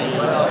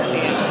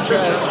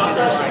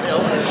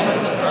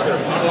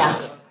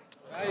 Yeah.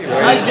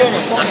 I get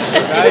it.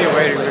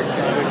 Evaluating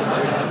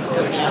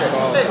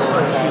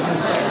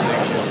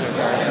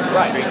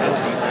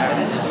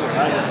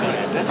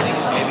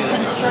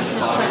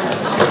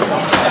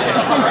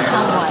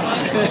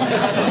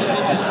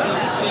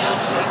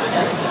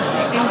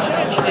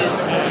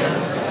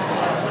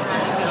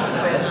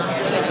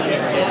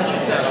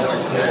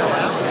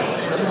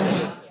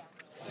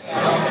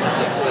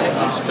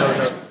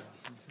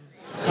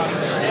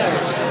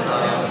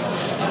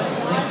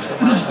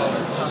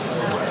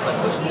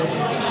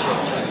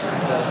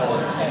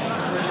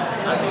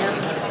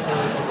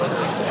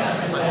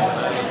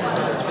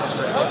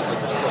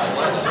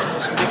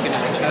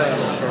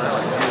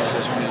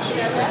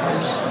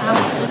I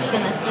was just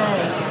going to say,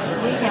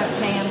 we have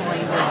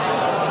family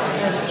that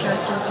go to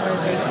churches where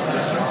these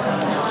teachers come,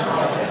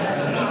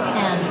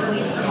 and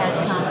we've had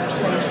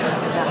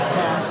conversations about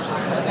that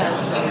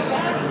because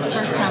the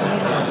first time we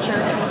went to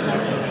church with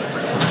them,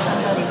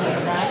 somebody in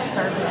the back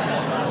started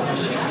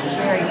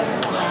very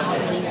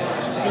loudly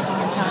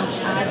speaking in tongues.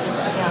 I just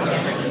got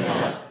freaked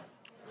out.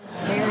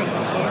 Very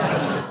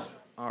scary.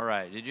 All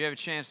right. Did you have a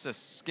chance to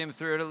skim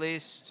through it at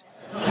least?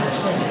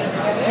 Just to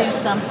do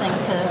something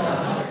to...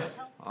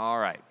 All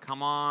right,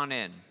 come on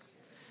in.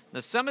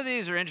 Now, some of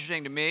these are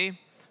interesting to me,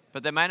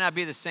 but they might not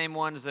be the same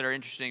ones that are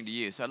interesting to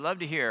you. So I'd love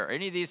to hear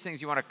any of these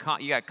things you want to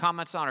you got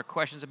comments on or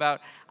questions about.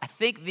 I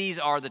think these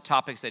are the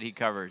topics that he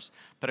covers.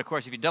 But of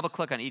course, if you double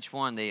click on each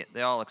one, they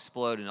all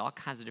explode and all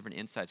kinds of different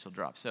insights will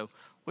drop. So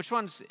which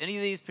ones, any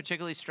of these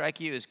particularly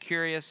strike you as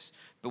curious,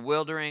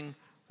 bewildering,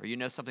 or you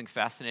know something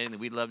fascinating that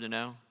we'd love to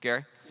know?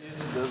 Gary?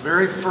 The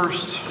very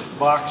first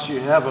box you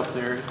have up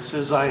there, it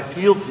says, I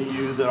appeal to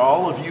you that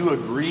all of you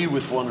agree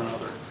with one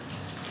another.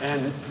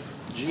 And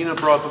Gina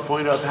brought the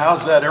point up,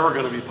 how's that ever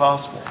going to be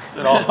possible,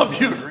 that all of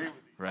you agree with you?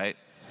 Right.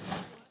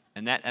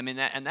 And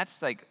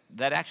that's like,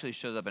 that actually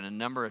shows up in a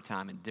number of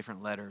times in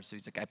different letters. So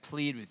he's like, I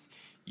plead with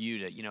you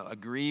to,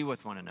 agree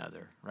with one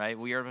another, right?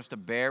 We are supposed to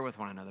bear with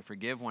one another,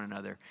 forgive one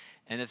another.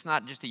 And it's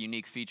not just a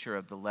unique feature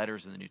of the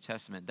letters in the New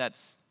Testament.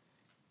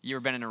 You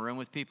ever been in a room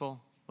with people?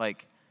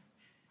 Like,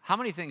 how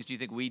many things do you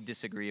think we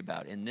disagree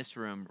about in this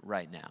room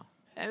right now?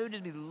 It would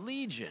just be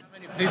legion. How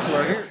many people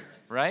are here?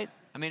 Right?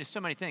 I mean, it's so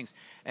many things.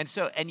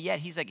 And yet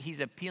he's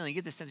appealing. You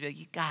get this sense of like,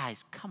 you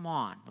guys, come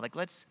on. Like,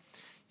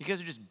 you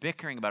guys are just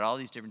bickering about all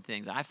these different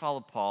things. I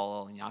follow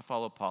Paul, and I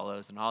follow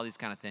Apollos, and all these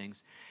kind of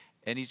things.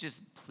 And he's just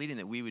pleading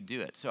that we would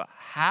do it. So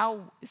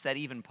how is that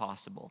even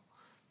possible,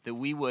 that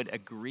we would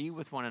agree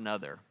with one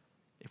another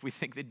if we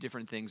think that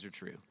different things are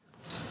true?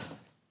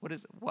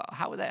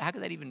 How could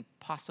that even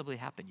possibly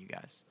happen, you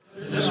guys?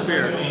 The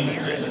Spirit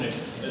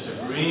isn't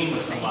disagreeing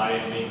with somebody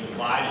and being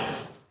divided.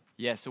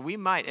 Yeah, so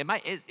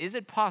is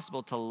it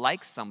possible to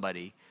like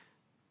somebody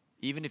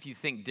even if you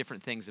think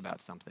different things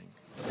about something?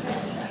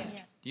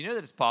 Yes. Do you know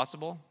that it's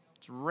possible?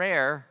 It's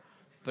rare,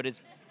 but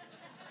it's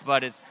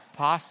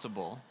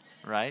possible,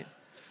 right?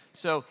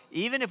 So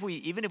even if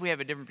we have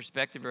a different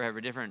perspective or have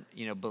a different,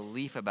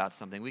 belief about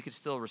something, we could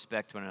still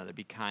respect one another,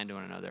 be kind to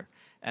one another.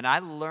 And I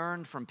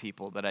learn from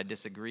people that I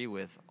disagree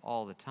with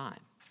all the time,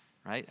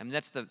 right? I mean,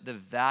 that's the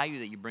value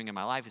that you bring in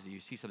my life, is that you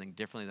see something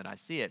differently than I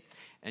see it,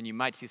 and you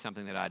might see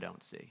something that I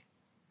don't see,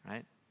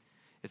 right?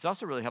 It's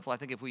also really helpful, I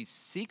think, if we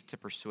seek to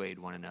persuade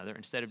one another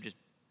instead of just,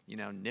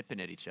 nipping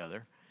at each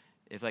other.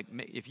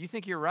 If you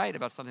think you're right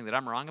about something that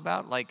I'm wrong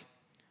about,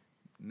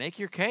 make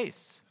your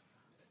case.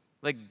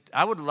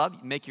 I would love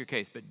to make your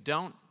case, but you're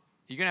going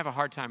to have a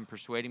hard time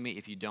persuading me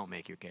if you don't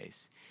make your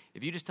case.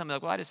 If you just tell me,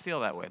 well, I just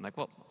feel that way. I'm like,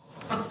 well,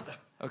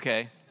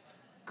 okay,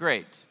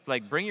 great.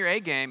 Bring your A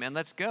game and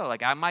let's go.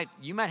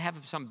 You might have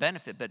some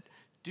benefit, but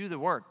do the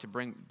work to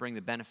bring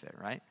the benefit,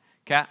 right?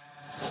 Kat?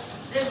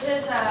 This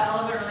is a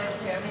little bit related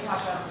to, we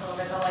talked about this a little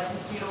bit, the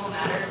disputable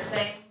matters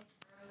thing.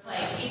 It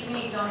was eat the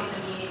meat, don't eat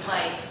the meat.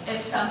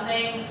 If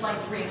something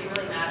really,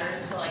 really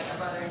matters to a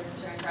brother and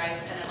sister in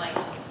Christ, and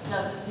it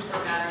doesn't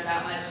super matter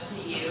that much to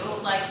you,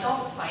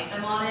 don't fight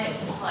them on it.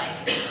 Just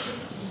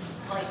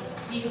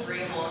be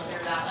agreeable if they're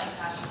that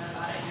passionate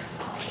about it, and you're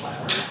not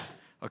whatever.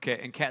 Okay,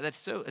 and Kat, it's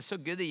so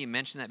good that you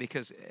mentioned that,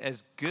 because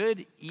as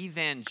good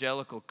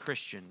evangelical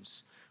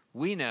Christians,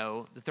 we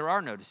know that there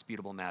are no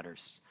disputable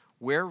matters.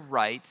 We're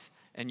right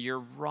and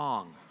you're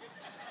wrong,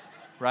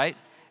 right?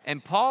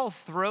 And Paul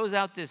throws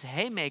out this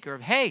haymaker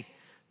of, hey,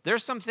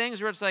 there's some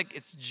things where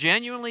it's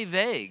genuinely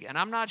vague and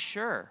I'm not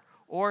sure,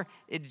 or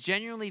it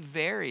genuinely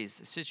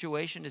varies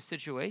situation to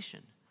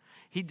situation.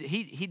 He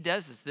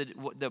does this. Do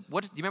you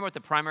remember what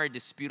the primary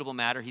disputable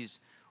matter?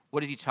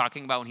 What is he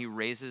talking about when he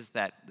raises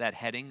that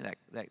heading,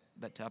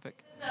 that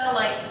topic?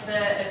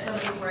 If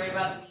somebody's worried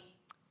about the meat.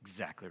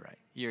 Exactly right.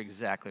 You're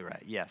exactly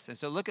right. Yes. And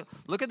so look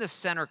at the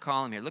center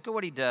column here. Look at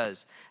what he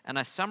does. And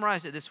I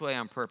summarized it this way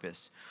on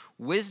purpose.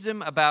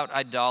 Wisdom about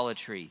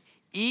idolatry.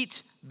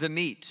 Eat the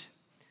meat.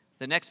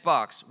 The next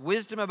box.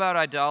 Wisdom about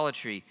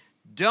idolatry.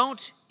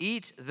 Don't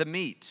eat the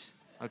meat.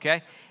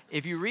 Okay?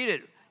 If you read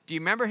it, do you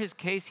remember his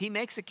case? He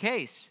makes a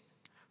case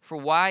for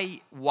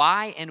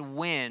why and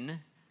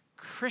when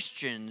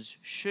Christians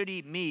should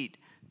eat meat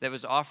that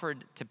was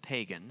offered to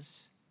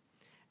pagans.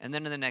 And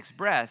then in the next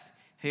breath,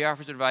 he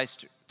offers advice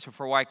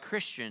for why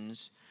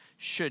Christians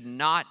should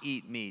not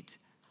eat meat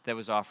that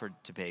was offered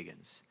to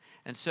pagans.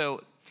 And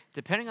so,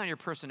 depending on your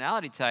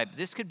personality type,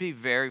 this could be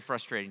very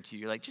frustrating to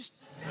you. You're like, just,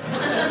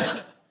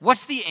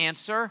 what's the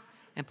answer?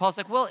 And Paul's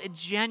like, well, it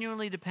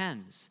genuinely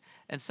depends.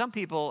 And some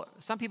people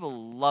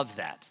love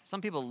that.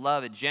 Some people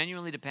love it.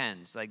 Genuinely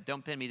depends.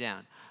 Don't pin me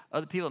down.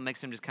 Other people, it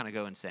makes them just kind of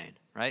go insane,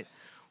 right?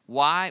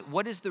 Why?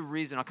 What is the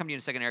reason? I'll come to you in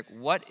a second, Eric.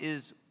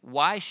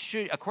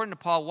 According to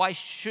Paul,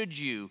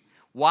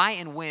 why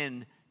and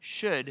when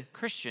should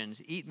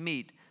Christians eat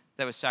meat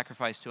that was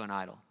sacrificed to an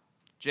idol?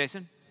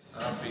 Jason?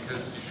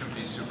 Because you shouldn't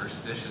be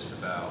superstitious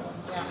about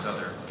these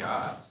other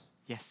gods.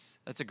 Yes,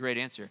 that's a great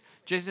answer.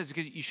 Jason says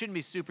because you shouldn't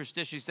be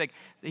superstitious.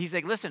 He's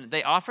like, listen,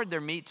 they offered their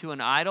meat to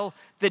an idol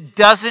that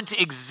doesn't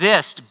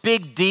exist.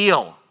 Big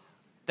deal.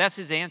 That's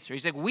his answer.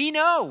 He's like, we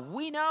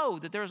know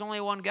that there's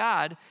only one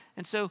God,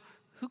 and so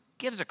who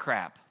gives a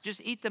crap? Just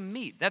eat the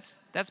meat. That's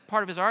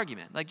part of his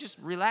argument. Just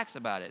relax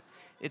about it.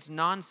 It's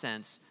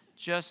nonsense.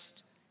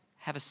 Just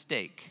have a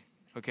steak,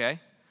 okay?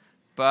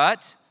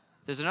 But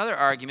there's another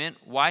argument.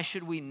 Why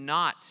should we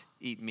not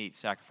eat meat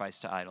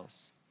sacrificed to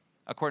idols?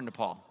 According to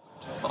Paul.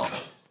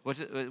 What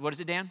is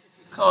it, Dan?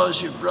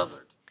 Cause your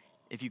brother.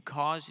 If you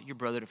cause your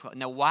brother to fall.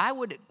 Now, why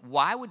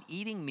would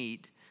eating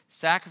meat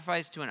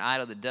sacrificed to an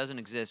idol that doesn't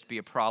exist be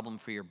a problem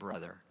for your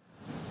brother?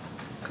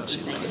 Because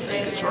he might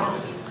think it's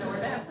wrong.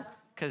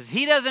 Because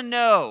he doesn't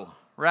know,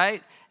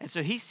 right? And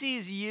so he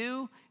sees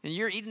you, and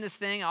you're eating this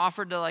thing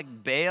offered to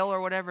Baal or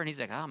whatever, and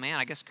he's like, oh man,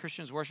 I guess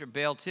Christians worship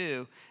Baal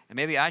too, and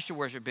maybe I should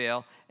worship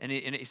Baal. And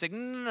he's like,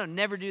 no,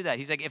 never do that.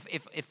 He's like,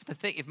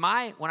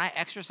 when I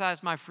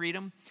exercise my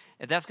freedom,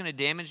 if that's going to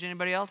damage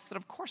anybody else, then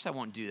of course I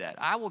won't do that.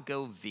 I will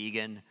go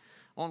vegan.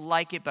 I won't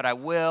like it, but I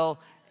will,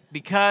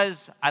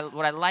 because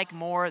what I like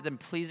more than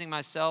pleasing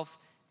myself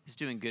is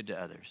doing good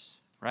to others,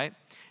 right?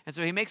 And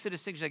so he makes a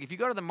distinction. If you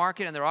go to the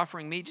market and they're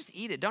offering meat, just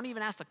eat it. Don't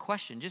even ask the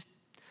question. Just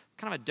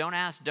kind of a don't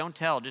ask, don't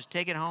tell. Just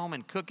take it home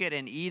and cook it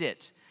and eat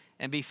it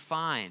and be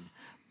fine.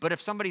 But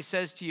if somebody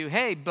says to you,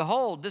 hey,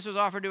 behold, this was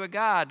offered to a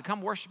God,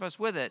 come worship us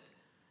with it,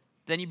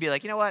 then you'd be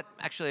like, you know what?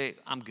 Actually,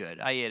 I'm good.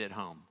 I ate it at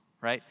home,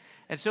 right?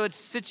 And so it's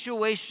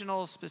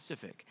situational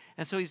specific.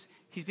 And so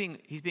he's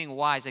being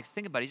wise. Like,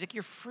 think about it. He's like,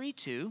 you're free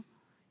to.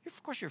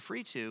 Of course you're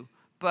free to,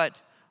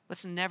 but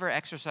let's never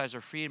exercise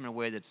our freedom in a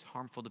way that's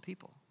harmful to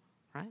people,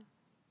 right?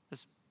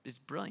 This is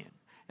brilliant.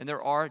 And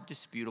there are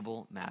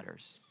disputable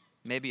matters.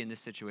 Maybe in this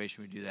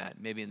situation we do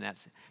that. Maybe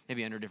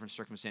under different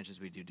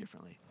circumstances we do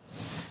differently.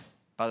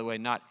 By the way,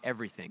 not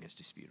everything is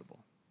disputable,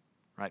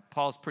 right?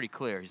 Paul's pretty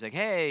clear. He's like,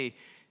 hey,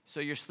 so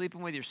you're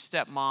sleeping with your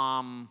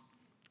stepmom.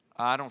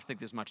 I don't think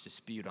there's much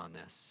dispute on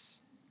this,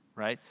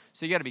 right?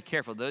 So you got to be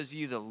careful. Those of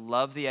you that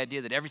love the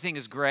idea that everything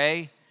is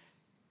gray,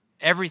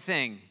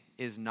 everything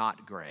is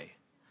not gray.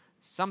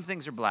 Some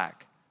things are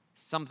black.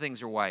 Some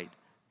things are white.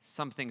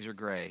 Some things are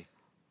gray.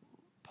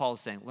 Paul is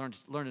saying,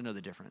 learn to know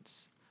the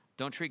difference.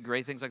 Don't treat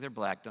gray things like they're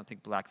black. Don't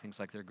think black things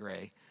like they're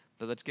gray.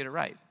 But let's get it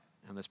right,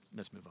 and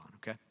let's move on,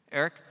 okay?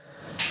 Eric?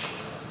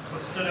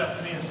 What stood out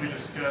to me as we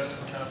discussed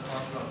and kind of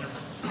talked about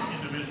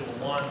different individual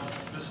ones,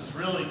 this is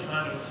really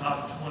kind of a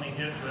top 20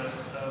 hit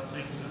list of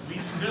things that we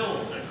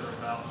still bicker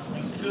about, that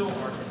we still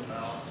argue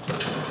about,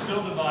 we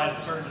still divide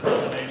certain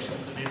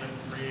denominations and even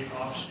create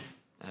offshoot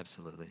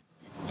Absolutely.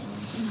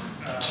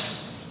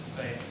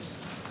 faiths.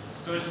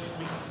 So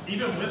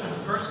even with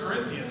 1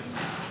 Corinthians,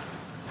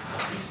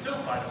 we still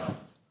fight about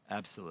this.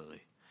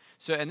 Absolutely.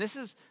 So, and this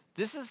is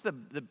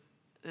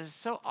it's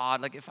so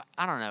odd. Like, if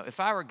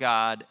I were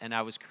God and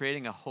I was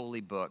creating a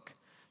holy book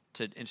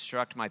to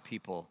instruct my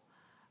people,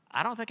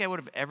 I don't think I would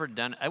have ever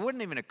done it. It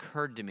wouldn't even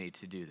occurred to me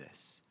to do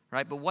this,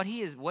 right? But what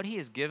he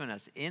has given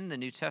us in the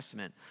New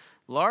Testament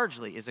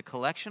largely is a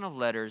collection of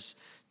letters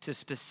to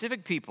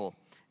specific people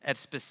at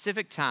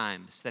specific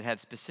times that had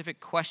specific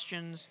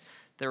questions,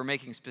 that were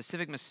making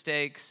specific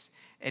mistakes,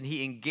 and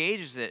he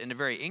engages it in a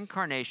very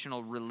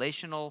incarnational,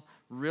 relational,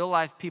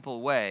 real-life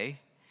people way,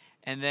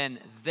 and then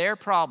their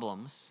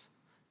problems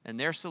and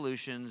their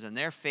solutions and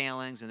their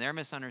failings and their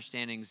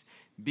misunderstandings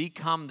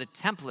become the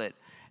template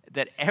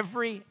that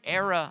every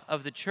era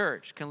of the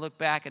church can look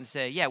back and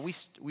say, yeah,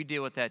 we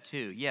deal with that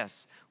too.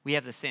 Yes, we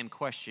have the same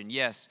question.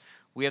 Yes,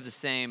 we have the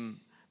same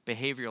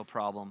behavioral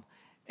problem.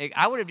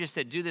 I would have just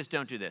said, do this,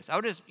 don't do this. I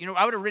would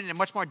have written it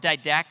much more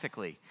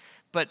didactically.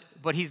 But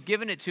he's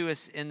given it to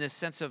us in this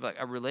sense of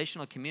a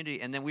relational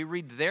community, and then we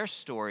read their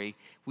story,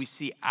 we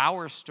see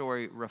our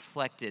story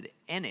reflected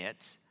in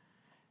it,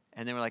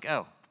 and then we're like,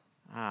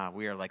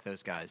 we are like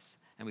those guys,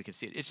 and we can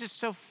see it. It's just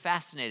so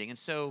fascinating and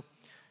so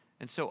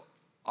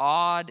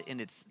odd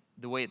in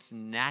the way it's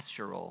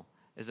natural,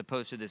 as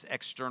opposed to this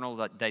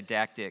external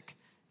didactic,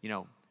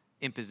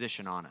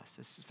 imposition on us.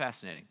 This is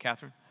fascinating.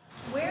 Catherine?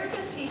 Where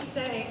does he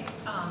say,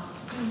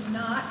 do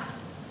not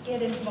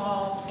get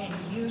involved in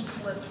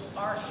useless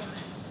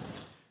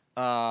arguments?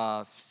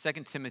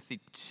 2 Timothy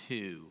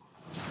 2.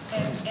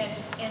 And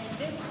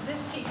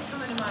this keeps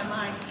coming to my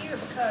mind here,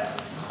 because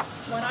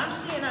what I'm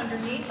seeing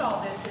underneath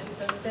all this is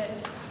that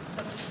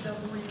the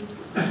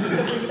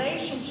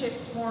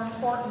relationship's more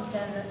important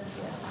than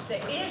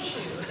the issue.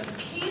 The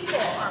people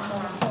are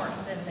more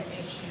important than the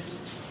issues.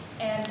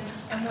 And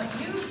what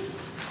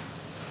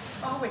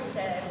you've always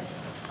said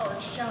or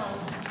shown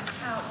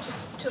how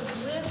to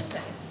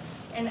listen.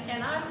 And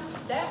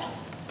that's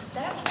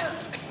where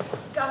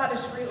God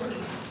is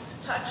really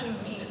touching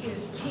me,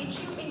 is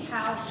teaching me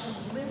how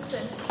to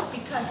listen,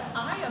 because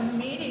I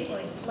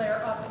immediately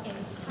flare up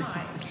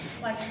inside,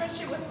 like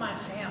especially with my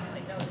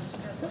family, those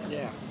siblings.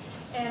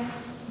 Yeah.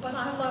 But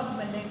I love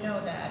when they know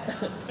that.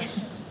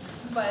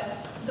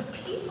 But the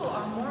people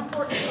are more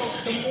important. So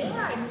the more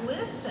I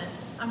listen,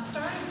 I'm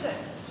starting to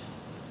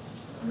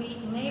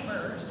meet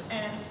neighbors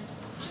and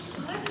just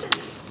listen,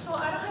 so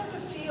I don't have to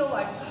feel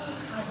like,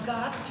 I've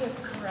got to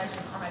correct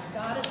them, or I've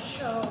got to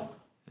show.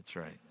 That's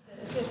right.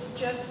 It's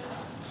just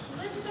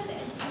listen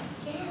to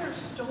their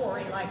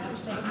story, like you're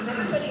saying, because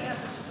everybody has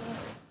a story.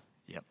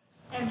 Yep.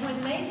 And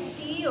when they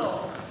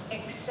feel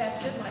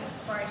accepted, like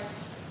Christ,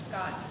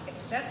 God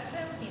accepts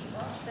them, he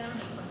loves them,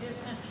 he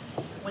forgives them.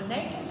 When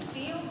they can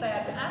feel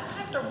that, then I don't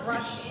have to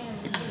rush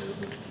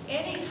into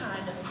any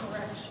kind of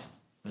correction.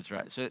 That's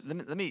right. So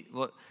let me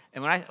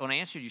and when I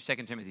answered you 2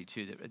 Timothy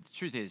 2, the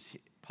truth is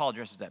Paul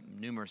addresses that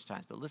numerous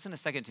times, but listen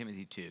to 2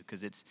 Timothy 2,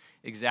 because it's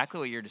exactly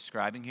what you're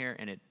describing here,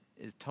 and it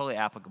is totally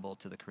applicable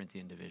to the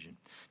Corinthian division.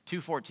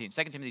 2:14,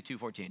 2 Timothy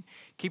 2:14.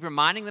 Keep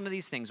reminding them of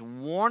these things.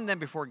 Warn them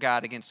before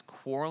God against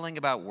quarreling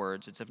about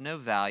words. It's of no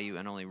value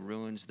and only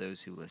ruins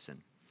those who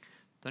listen.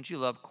 Don't you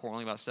love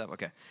quarreling about stuff?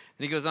 Okay.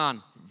 Then he goes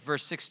on,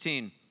 verse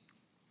 16.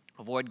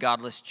 Avoid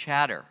godless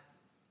chatter.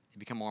 You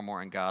become more and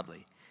more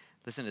ungodly.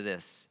 Listen to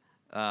this.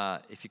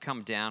 If you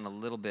come down a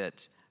little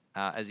bit,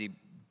 as he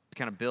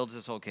kind of builds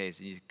this whole case,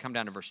 and you come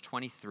down to verse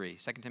 23,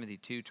 2 Timothy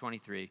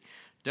 2:23,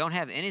 don't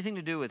have anything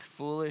to do with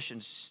foolish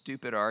and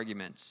stupid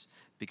arguments,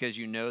 because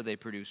you know they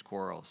produce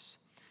quarrels.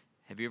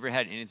 Have you ever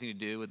had anything to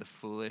do with a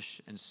foolish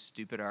and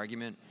stupid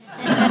argument?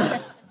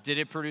 Did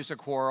it produce a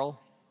quarrel?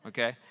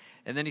 Okay.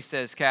 And then he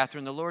says,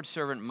 Catherine, the Lord's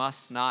servant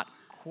must not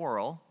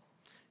quarrel.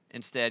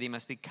 Instead, he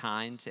must be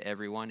kind to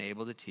everyone,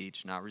 able to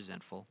teach, not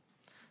resentful.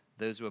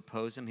 Those who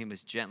oppose him, he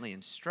must gently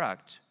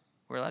instruct.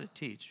 We're allowed to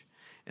teach.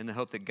 in the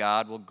hope that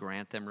God will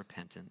grant them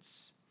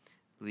repentance,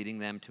 leading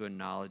them to a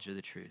knowledge of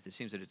the truth. It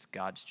seems that it's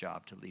God's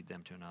job to lead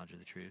them to a knowledge of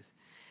the truth.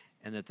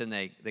 And that then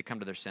they come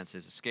to their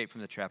senses, escape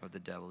from the trap of the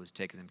devil who's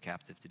taken them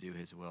captive to do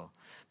his will.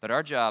 But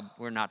our job,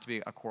 we're not to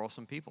be a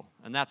quarrelsome people.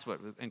 And that's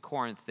what, in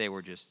Corinth, they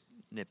were just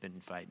nipping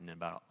and fighting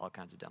about all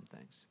kinds of dumb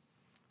things,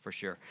 for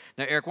sure.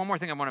 Now, Eric, one more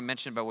thing I want to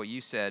mention about what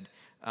you said,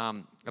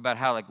 about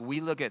how like we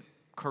look at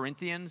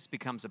Corinthians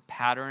becomes a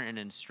pattern and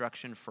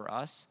instruction for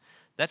us.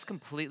 That's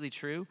completely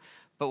true.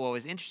 But what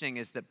was interesting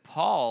is that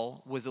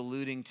Paul was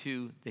alluding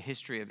to the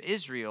history of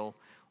Israel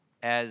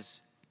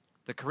as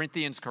the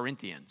Corinthians,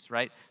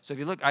 right? So if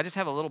you look, I just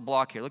have a little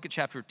block here. Look at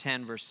chapter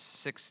 10, verse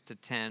 6 to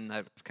 10.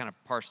 I've kind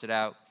of parsed it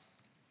out.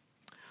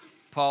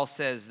 Paul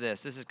says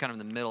this. This is kind of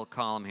in the middle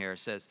column here. It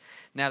says,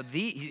 now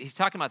he's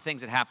talking about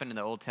things that happened in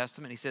the Old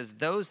Testament. He says,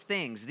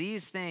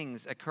 these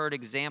things occurred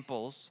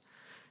examples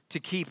to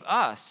keep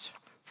us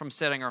from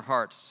setting our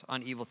hearts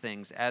on evil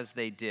things as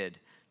they did.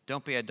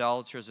 Don't be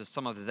idolaters as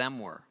some of them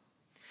were.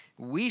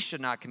 We should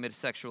not commit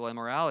sexual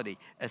immorality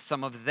as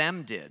some of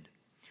them did.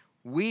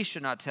 We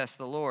should not test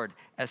the Lord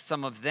as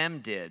some of them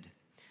did.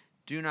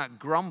 Do not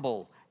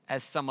grumble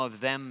as some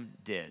of them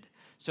did.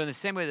 So in the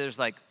same way, there's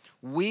like,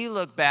 we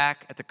look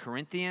back at the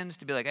Corinthians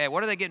to be like, hey,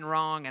 what are they getting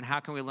wrong and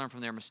how can we learn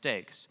from their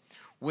mistakes?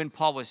 When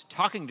Paul was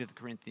talking to the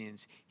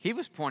Corinthians, he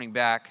was pointing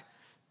back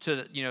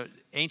to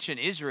ancient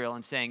Israel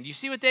and saying, you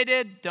see what they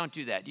did? Don't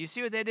do that. You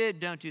see what they did?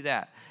 Don't do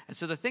that. And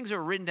so the things that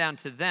were written down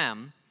to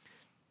them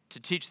to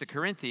teach the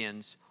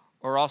Corinthians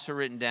are also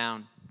written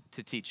down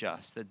to teach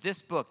us. That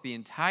this book, the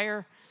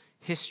entire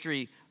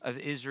history of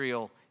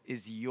Israel,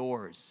 is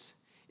yours.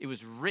 It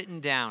was written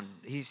down.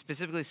 He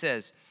specifically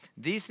says,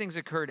 these things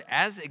occurred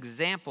as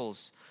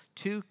examples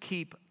to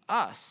keep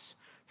us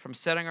from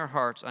setting our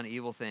hearts on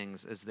evil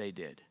things as they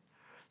did.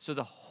 So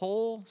the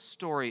whole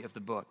story of the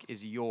book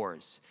is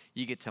yours.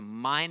 You get to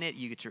mine it.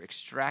 You get to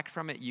extract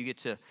from it. You get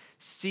to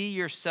see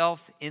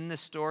yourself in the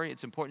story.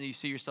 It's important that you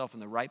see yourself in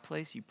the right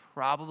place. You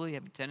probably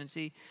have a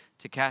tendency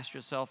to cast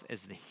yourself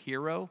as the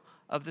hero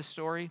of the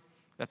story.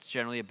 That's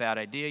generally a bad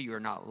idea. You are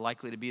not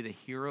likely to be the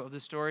hero of the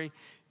story.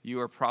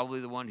 You are probably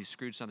the one who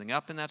screwed something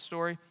up in that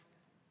story.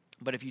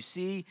 But if you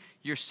see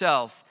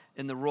yourself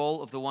in the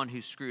role of the one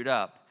who screwed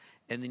up,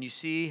 and then you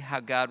see how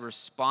God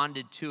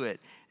responded to it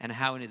and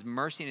how in his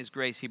mercy and his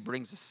grace he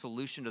brings a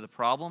solution to the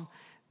problem,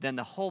 then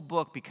the whole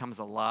book becomes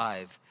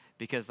alive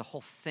because the whole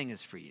thing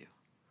is for you,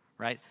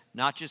 right?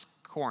 Not just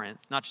Corinth,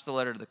 not just the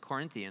letter to the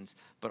Corinthians,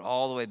 but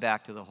all the way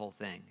back to the whole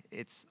thing.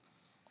 It's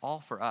all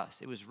for us.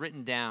 It was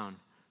written down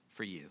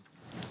for you.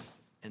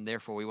 And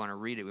therefore we want to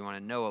read it. We want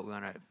to know it. We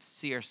want to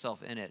see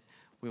ourselves in it.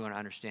 We want to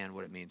understand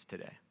what it means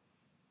today.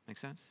 Make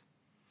sense?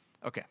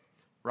 Okay.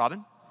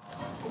 Robin?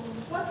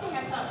 One thing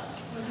I thought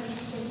was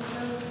interesting, he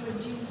goes when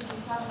he's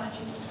talking about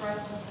Jesus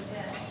rising from the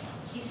dead.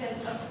 He says,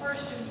 of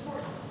first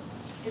importance.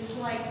 It's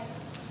like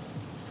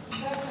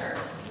you guys are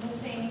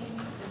missing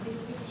the big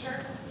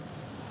picture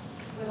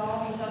with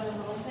all these other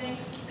little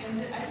things.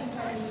 And I think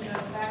that even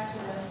goes back to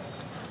the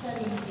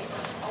studying the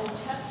Old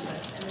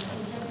Testament and the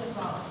things that they've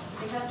wrong.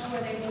 They got to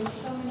where they made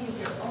so many of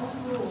their own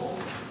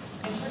rules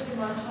and put them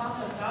on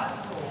top of God's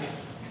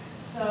rules.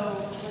 So,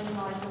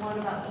 like the one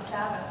about the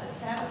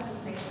Sabbath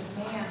was made for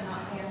man,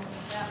 not man for the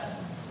Sabbath.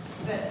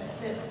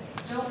 But that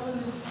don't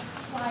lose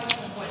sight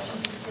of what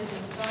Jesus did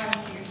in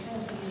dying for your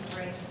sins and he was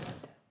raised from the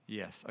dead.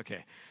 Yes,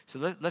 okay.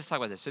 So let's talk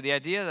about this. So the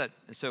idea that,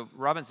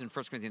 Robin's in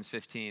 1 Corinthians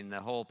 15,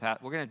 the whole path,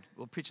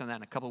 we'll preach on that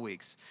in a couple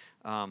weeks.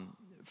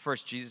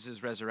 First,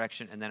 Jesus'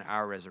 resurrection and then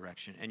our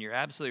resurrection. And you're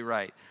absolutely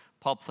right.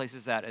 Paul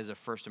places that as a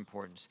first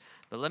importance.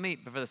 But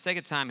for the sake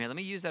of time here, let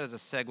me use that as a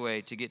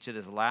segue to get to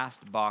this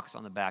last box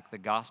on the back, the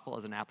gospel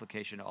as an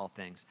application to all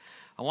things.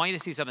 I want you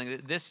to see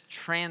something. This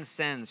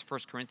transcends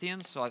 1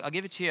 Corinthians. So I'll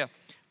give it to you.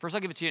 First,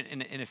 I'll give it to you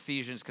in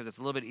Ephesians because it's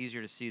a little bit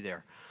easier to see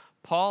there.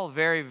 Paul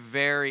very,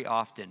 very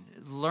often,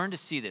 learn to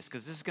see this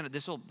because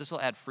this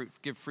will add fruit,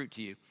 give fruit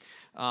to you.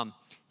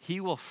 He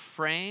will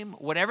frame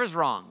whatever's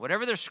wrong,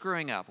 whatever they're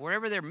screwing up,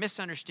 wherever they're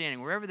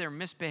misunderstanding, wherever they're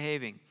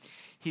misbehaving.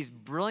 He's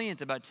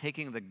brilliant about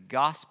taking the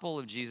gospel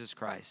of Jesus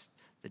Christ,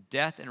 the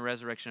death and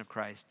resurrection of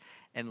Christ,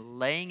 and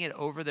laying it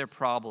over their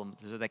problem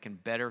so they can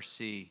better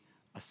see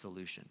a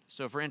solution.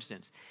 So for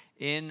instance,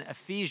 in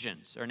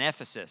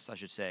Ephesus, I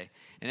should say,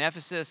 in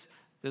Ephesus,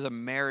 there's a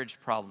marriage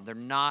problem.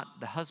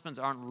 The husbands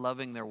aren't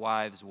loving their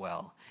wives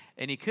well.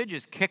 And he could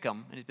just kick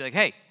them and he'd be like,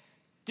 hey,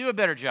 do a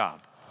better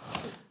job.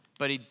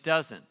 But he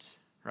doesn't,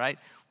 right?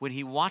 When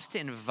he wants to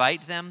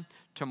invite them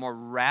to more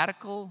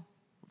radical,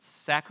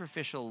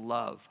 sacrificial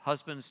love,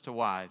 husbands to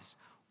wives,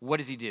 what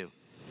does he do?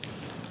 Do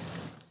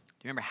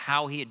you remember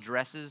how he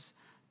addresses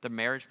the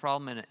marriage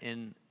problem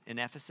in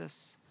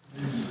Ephesus?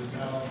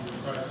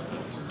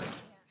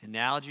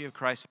 Analogy of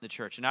Christ in the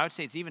church. And I would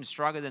say it's even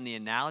stronger than the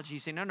analogy.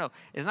 He's saying, no,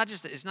 it's not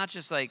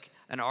just like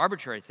an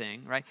arbitrary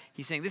thing, right?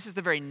 He's saying this is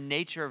the very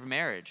nature of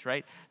marriage,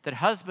 right? That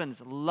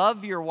husbands,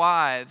 love your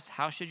wives.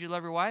 How should you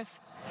love your wife?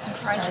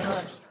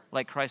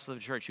 Like Christ loved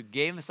the church, who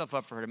gave himself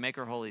up for her to make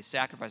her holy,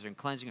 sacrifice her and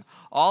cleansing her.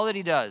 All that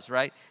he does,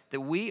 right?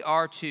 That we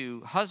are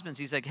to husbands,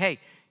 he's like, hey,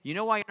 You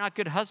know why you're not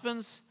good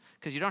husbands?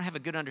 Because you don't have a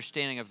good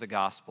understanding of the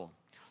gospel.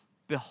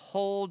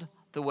 Behold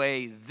the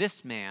way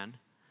this man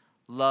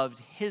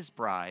loved his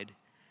bride,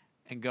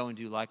 and go and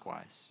do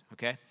likewise,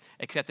 okay?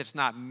 Except it's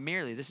not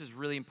merely, this is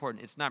really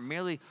important, it's not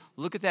merely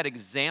look at that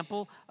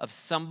example of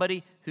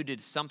somebody who did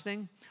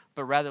something,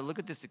 but rather look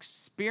at this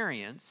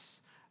experience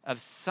of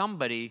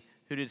somebody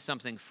who did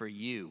something for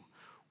you.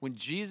 When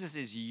Jesus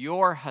is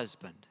your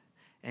husband,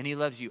 and he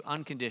loves you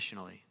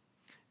unconditionally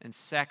and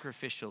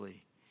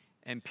sacrificially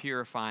and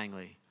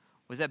purifyingly,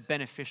 was that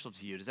beneficial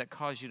to you? Does that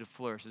cause you to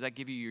flourish? Does that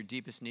give you your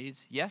deepest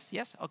needs? Yes?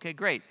 Yes? Okay,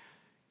 great.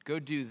 Go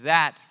do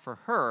that for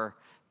her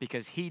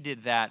because he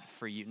did that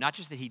for you. Not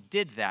just that he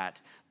did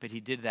that, but he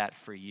did that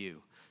for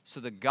you.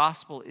 So the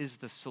gospel is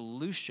the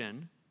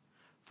solution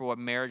for what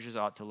marriages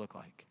ought to look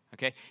like.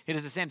 Okay? It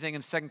is the same thing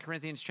in 2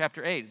 Corinthians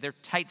chapter 8. They're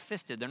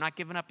tight-fisted. They're not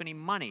giving up any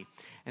money.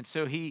 And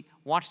so he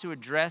wants to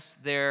address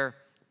their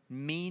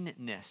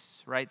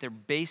meanness, right? Their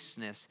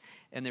baseness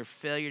and their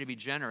failure to be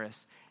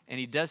generous. And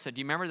he does so. Do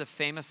you remember the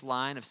famous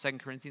line of 2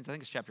 Corinthians? I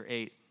think it's chapter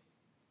 8,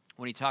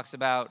 when he talks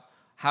about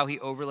how he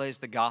overlays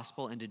the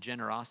gospel into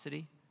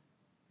generosity.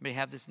 Anybody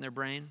have this in their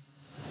brain?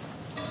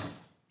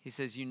 He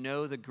says, you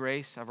know the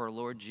grace of our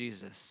Lord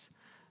Jesus,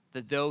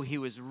 that though he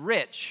was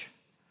rich,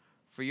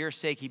 for your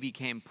sake he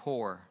became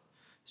poor,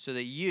 so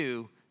that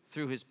you,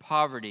 through his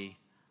poverty,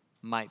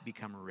 might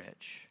become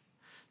rich.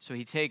 So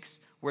he takes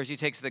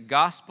the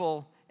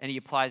gospel and he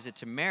applies it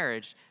to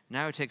marriage,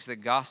 now he takes the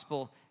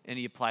gospel and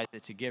he applies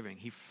it to giving.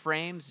 He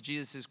frames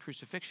Jesus'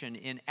 crucifixion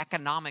in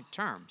economic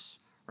terms,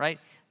 right?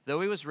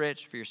 Though he was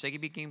rich, for your sake he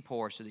became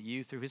poor, so that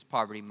you, through his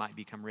poverty, might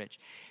become rich.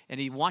 And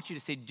he wants you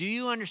to say, do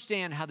you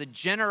understand how the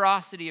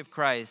generosity of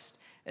Christ,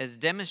 as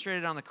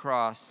demonstrated on the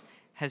cross,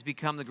 has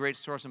become the great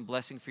source and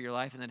blessing for your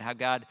life, and then how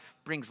God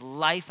brings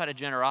life out of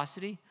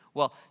generosity?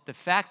 Well, the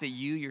fact that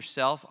you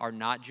yourself are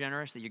not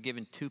generous, that you're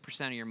giving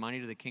 2% of your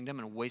money to the kingdom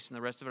and wasting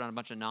the rest of it on a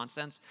bunch of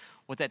nonsense,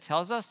 what that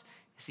tells us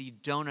is that you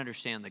don't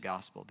understand the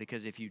gospel,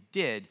 because if you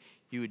did,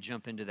 you would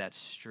jump into that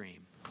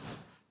stream.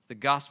 The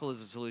gospel is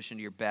a solution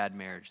to your bad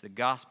marriage. The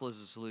gospel is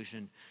a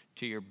solution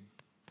to your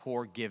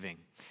poor giving.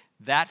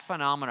 That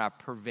phenomena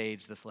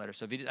pervades this letter.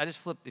 So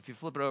if you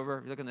flip it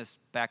over, you look in this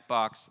back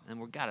box, and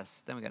we got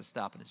to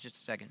stop in just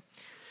a second.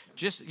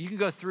 You can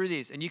go through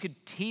these, and you could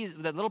tease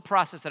that little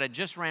process that I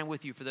just ran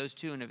with you for those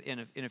two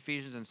in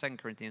Ephesians and 2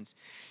 Corinthians.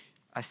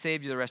 I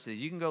saved you the rest of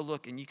these. You can go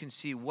look, and you can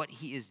see what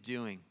he is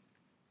doing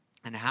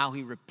and how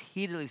he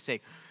repeatedly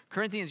say,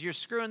 Corinthians, you're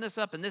screwing this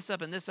up and this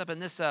up and this up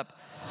and this up.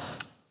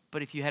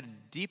 But if you had a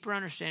deeper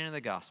understanding of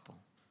the gospel,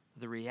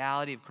 the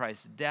reality of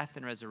Christ's death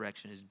and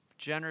resurrection, is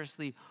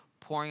generously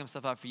pouring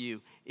himself out for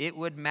you, it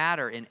would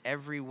matter in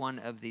every one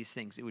of these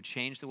things. It would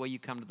change the way you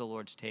come to the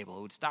Lord's table.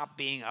 It would stop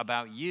being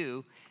about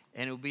you,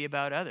 and it would be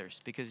about others.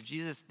 Because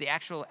Jesus, the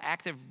actual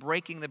act of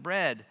breaking the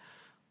bread,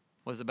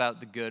 was about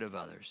the good of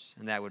others,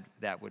 and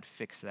that would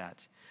fix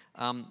that.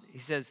 He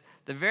says,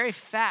 the very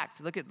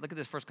fact, look at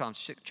this first column,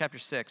 chapter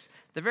 6,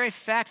 the very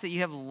fact that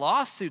you have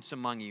lawsuits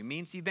among you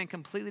means you've been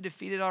completely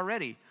defeated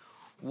already.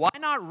 Why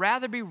not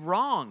rather be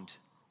wronged?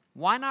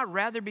 Why not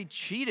rather be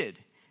cheated?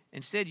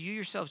 Instead, you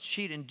yourselves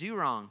cheat and do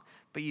wrong,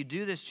 but you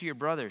do this to your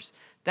brothers.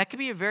 That could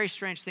be a very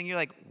strange thing. You're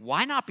like,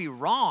 why not be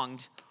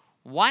wronged?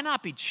 Why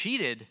not be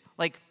cheated?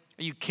 Like,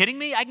 are you kidding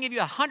me? I can give you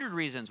 100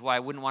 reasons why I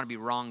wouldn't want to be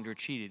wronged or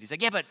cheated. He's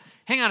like, yeah, but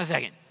hang on a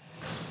second.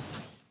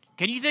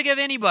 Can you think of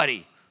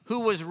anybody who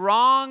was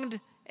wronged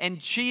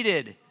and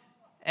cheated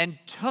and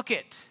took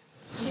it?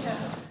 Yeah.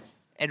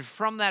 And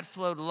from that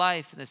flowed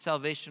life and the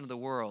salvation of the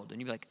world.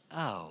 And you'd be like,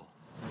 oh,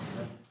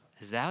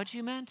 is that what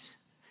you meant?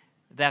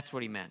 That's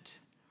what he meant,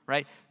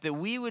 right? That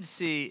we would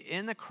see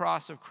in the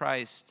cross of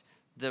Christ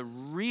the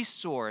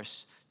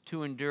resource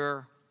to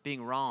endure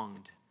being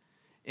wronged,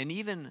 and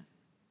even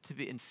to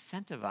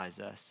incentivize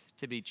us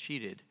to be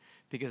cheated,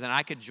 because then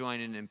I could join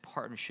in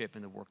partnership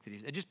in the work that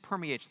it just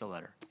permeates the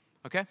letter,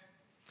 okay?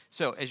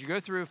 So as you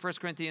go through 1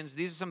 Corinthians,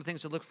 these are some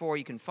things to look for.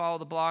 You can follow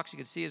the blocks. You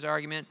can see his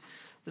argument.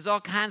 There's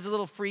all kinds of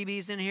little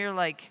freebies in here,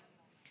 like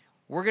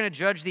we're going to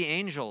judge the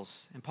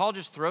angels. And Paul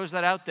just throws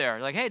that out there.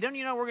 Like, hey, don't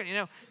you know we're going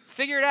to,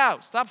 figure it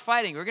out. Stop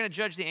fighting. We're going to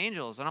judge the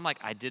angels. And I'm like,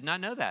 I did not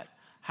know that.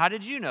 How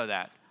did you know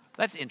that?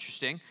 That's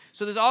interesting.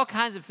 So there's all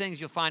kinds of things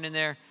you'll find in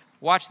there.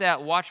 Watch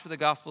that. Watch for the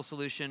gospel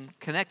solution.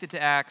 Connect it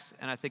to Acts,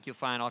 and I think you'll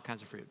find all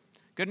kinds of fruit.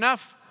 Good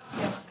enough?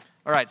 Yeah.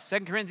 All right, 2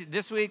 Corinthians.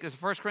 This week is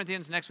 1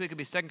 Corinthians. Next week will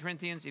be 2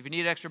 Corinthians. If you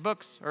need extra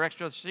books or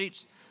extra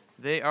sheets,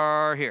 they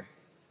are here.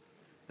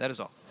 That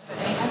is all.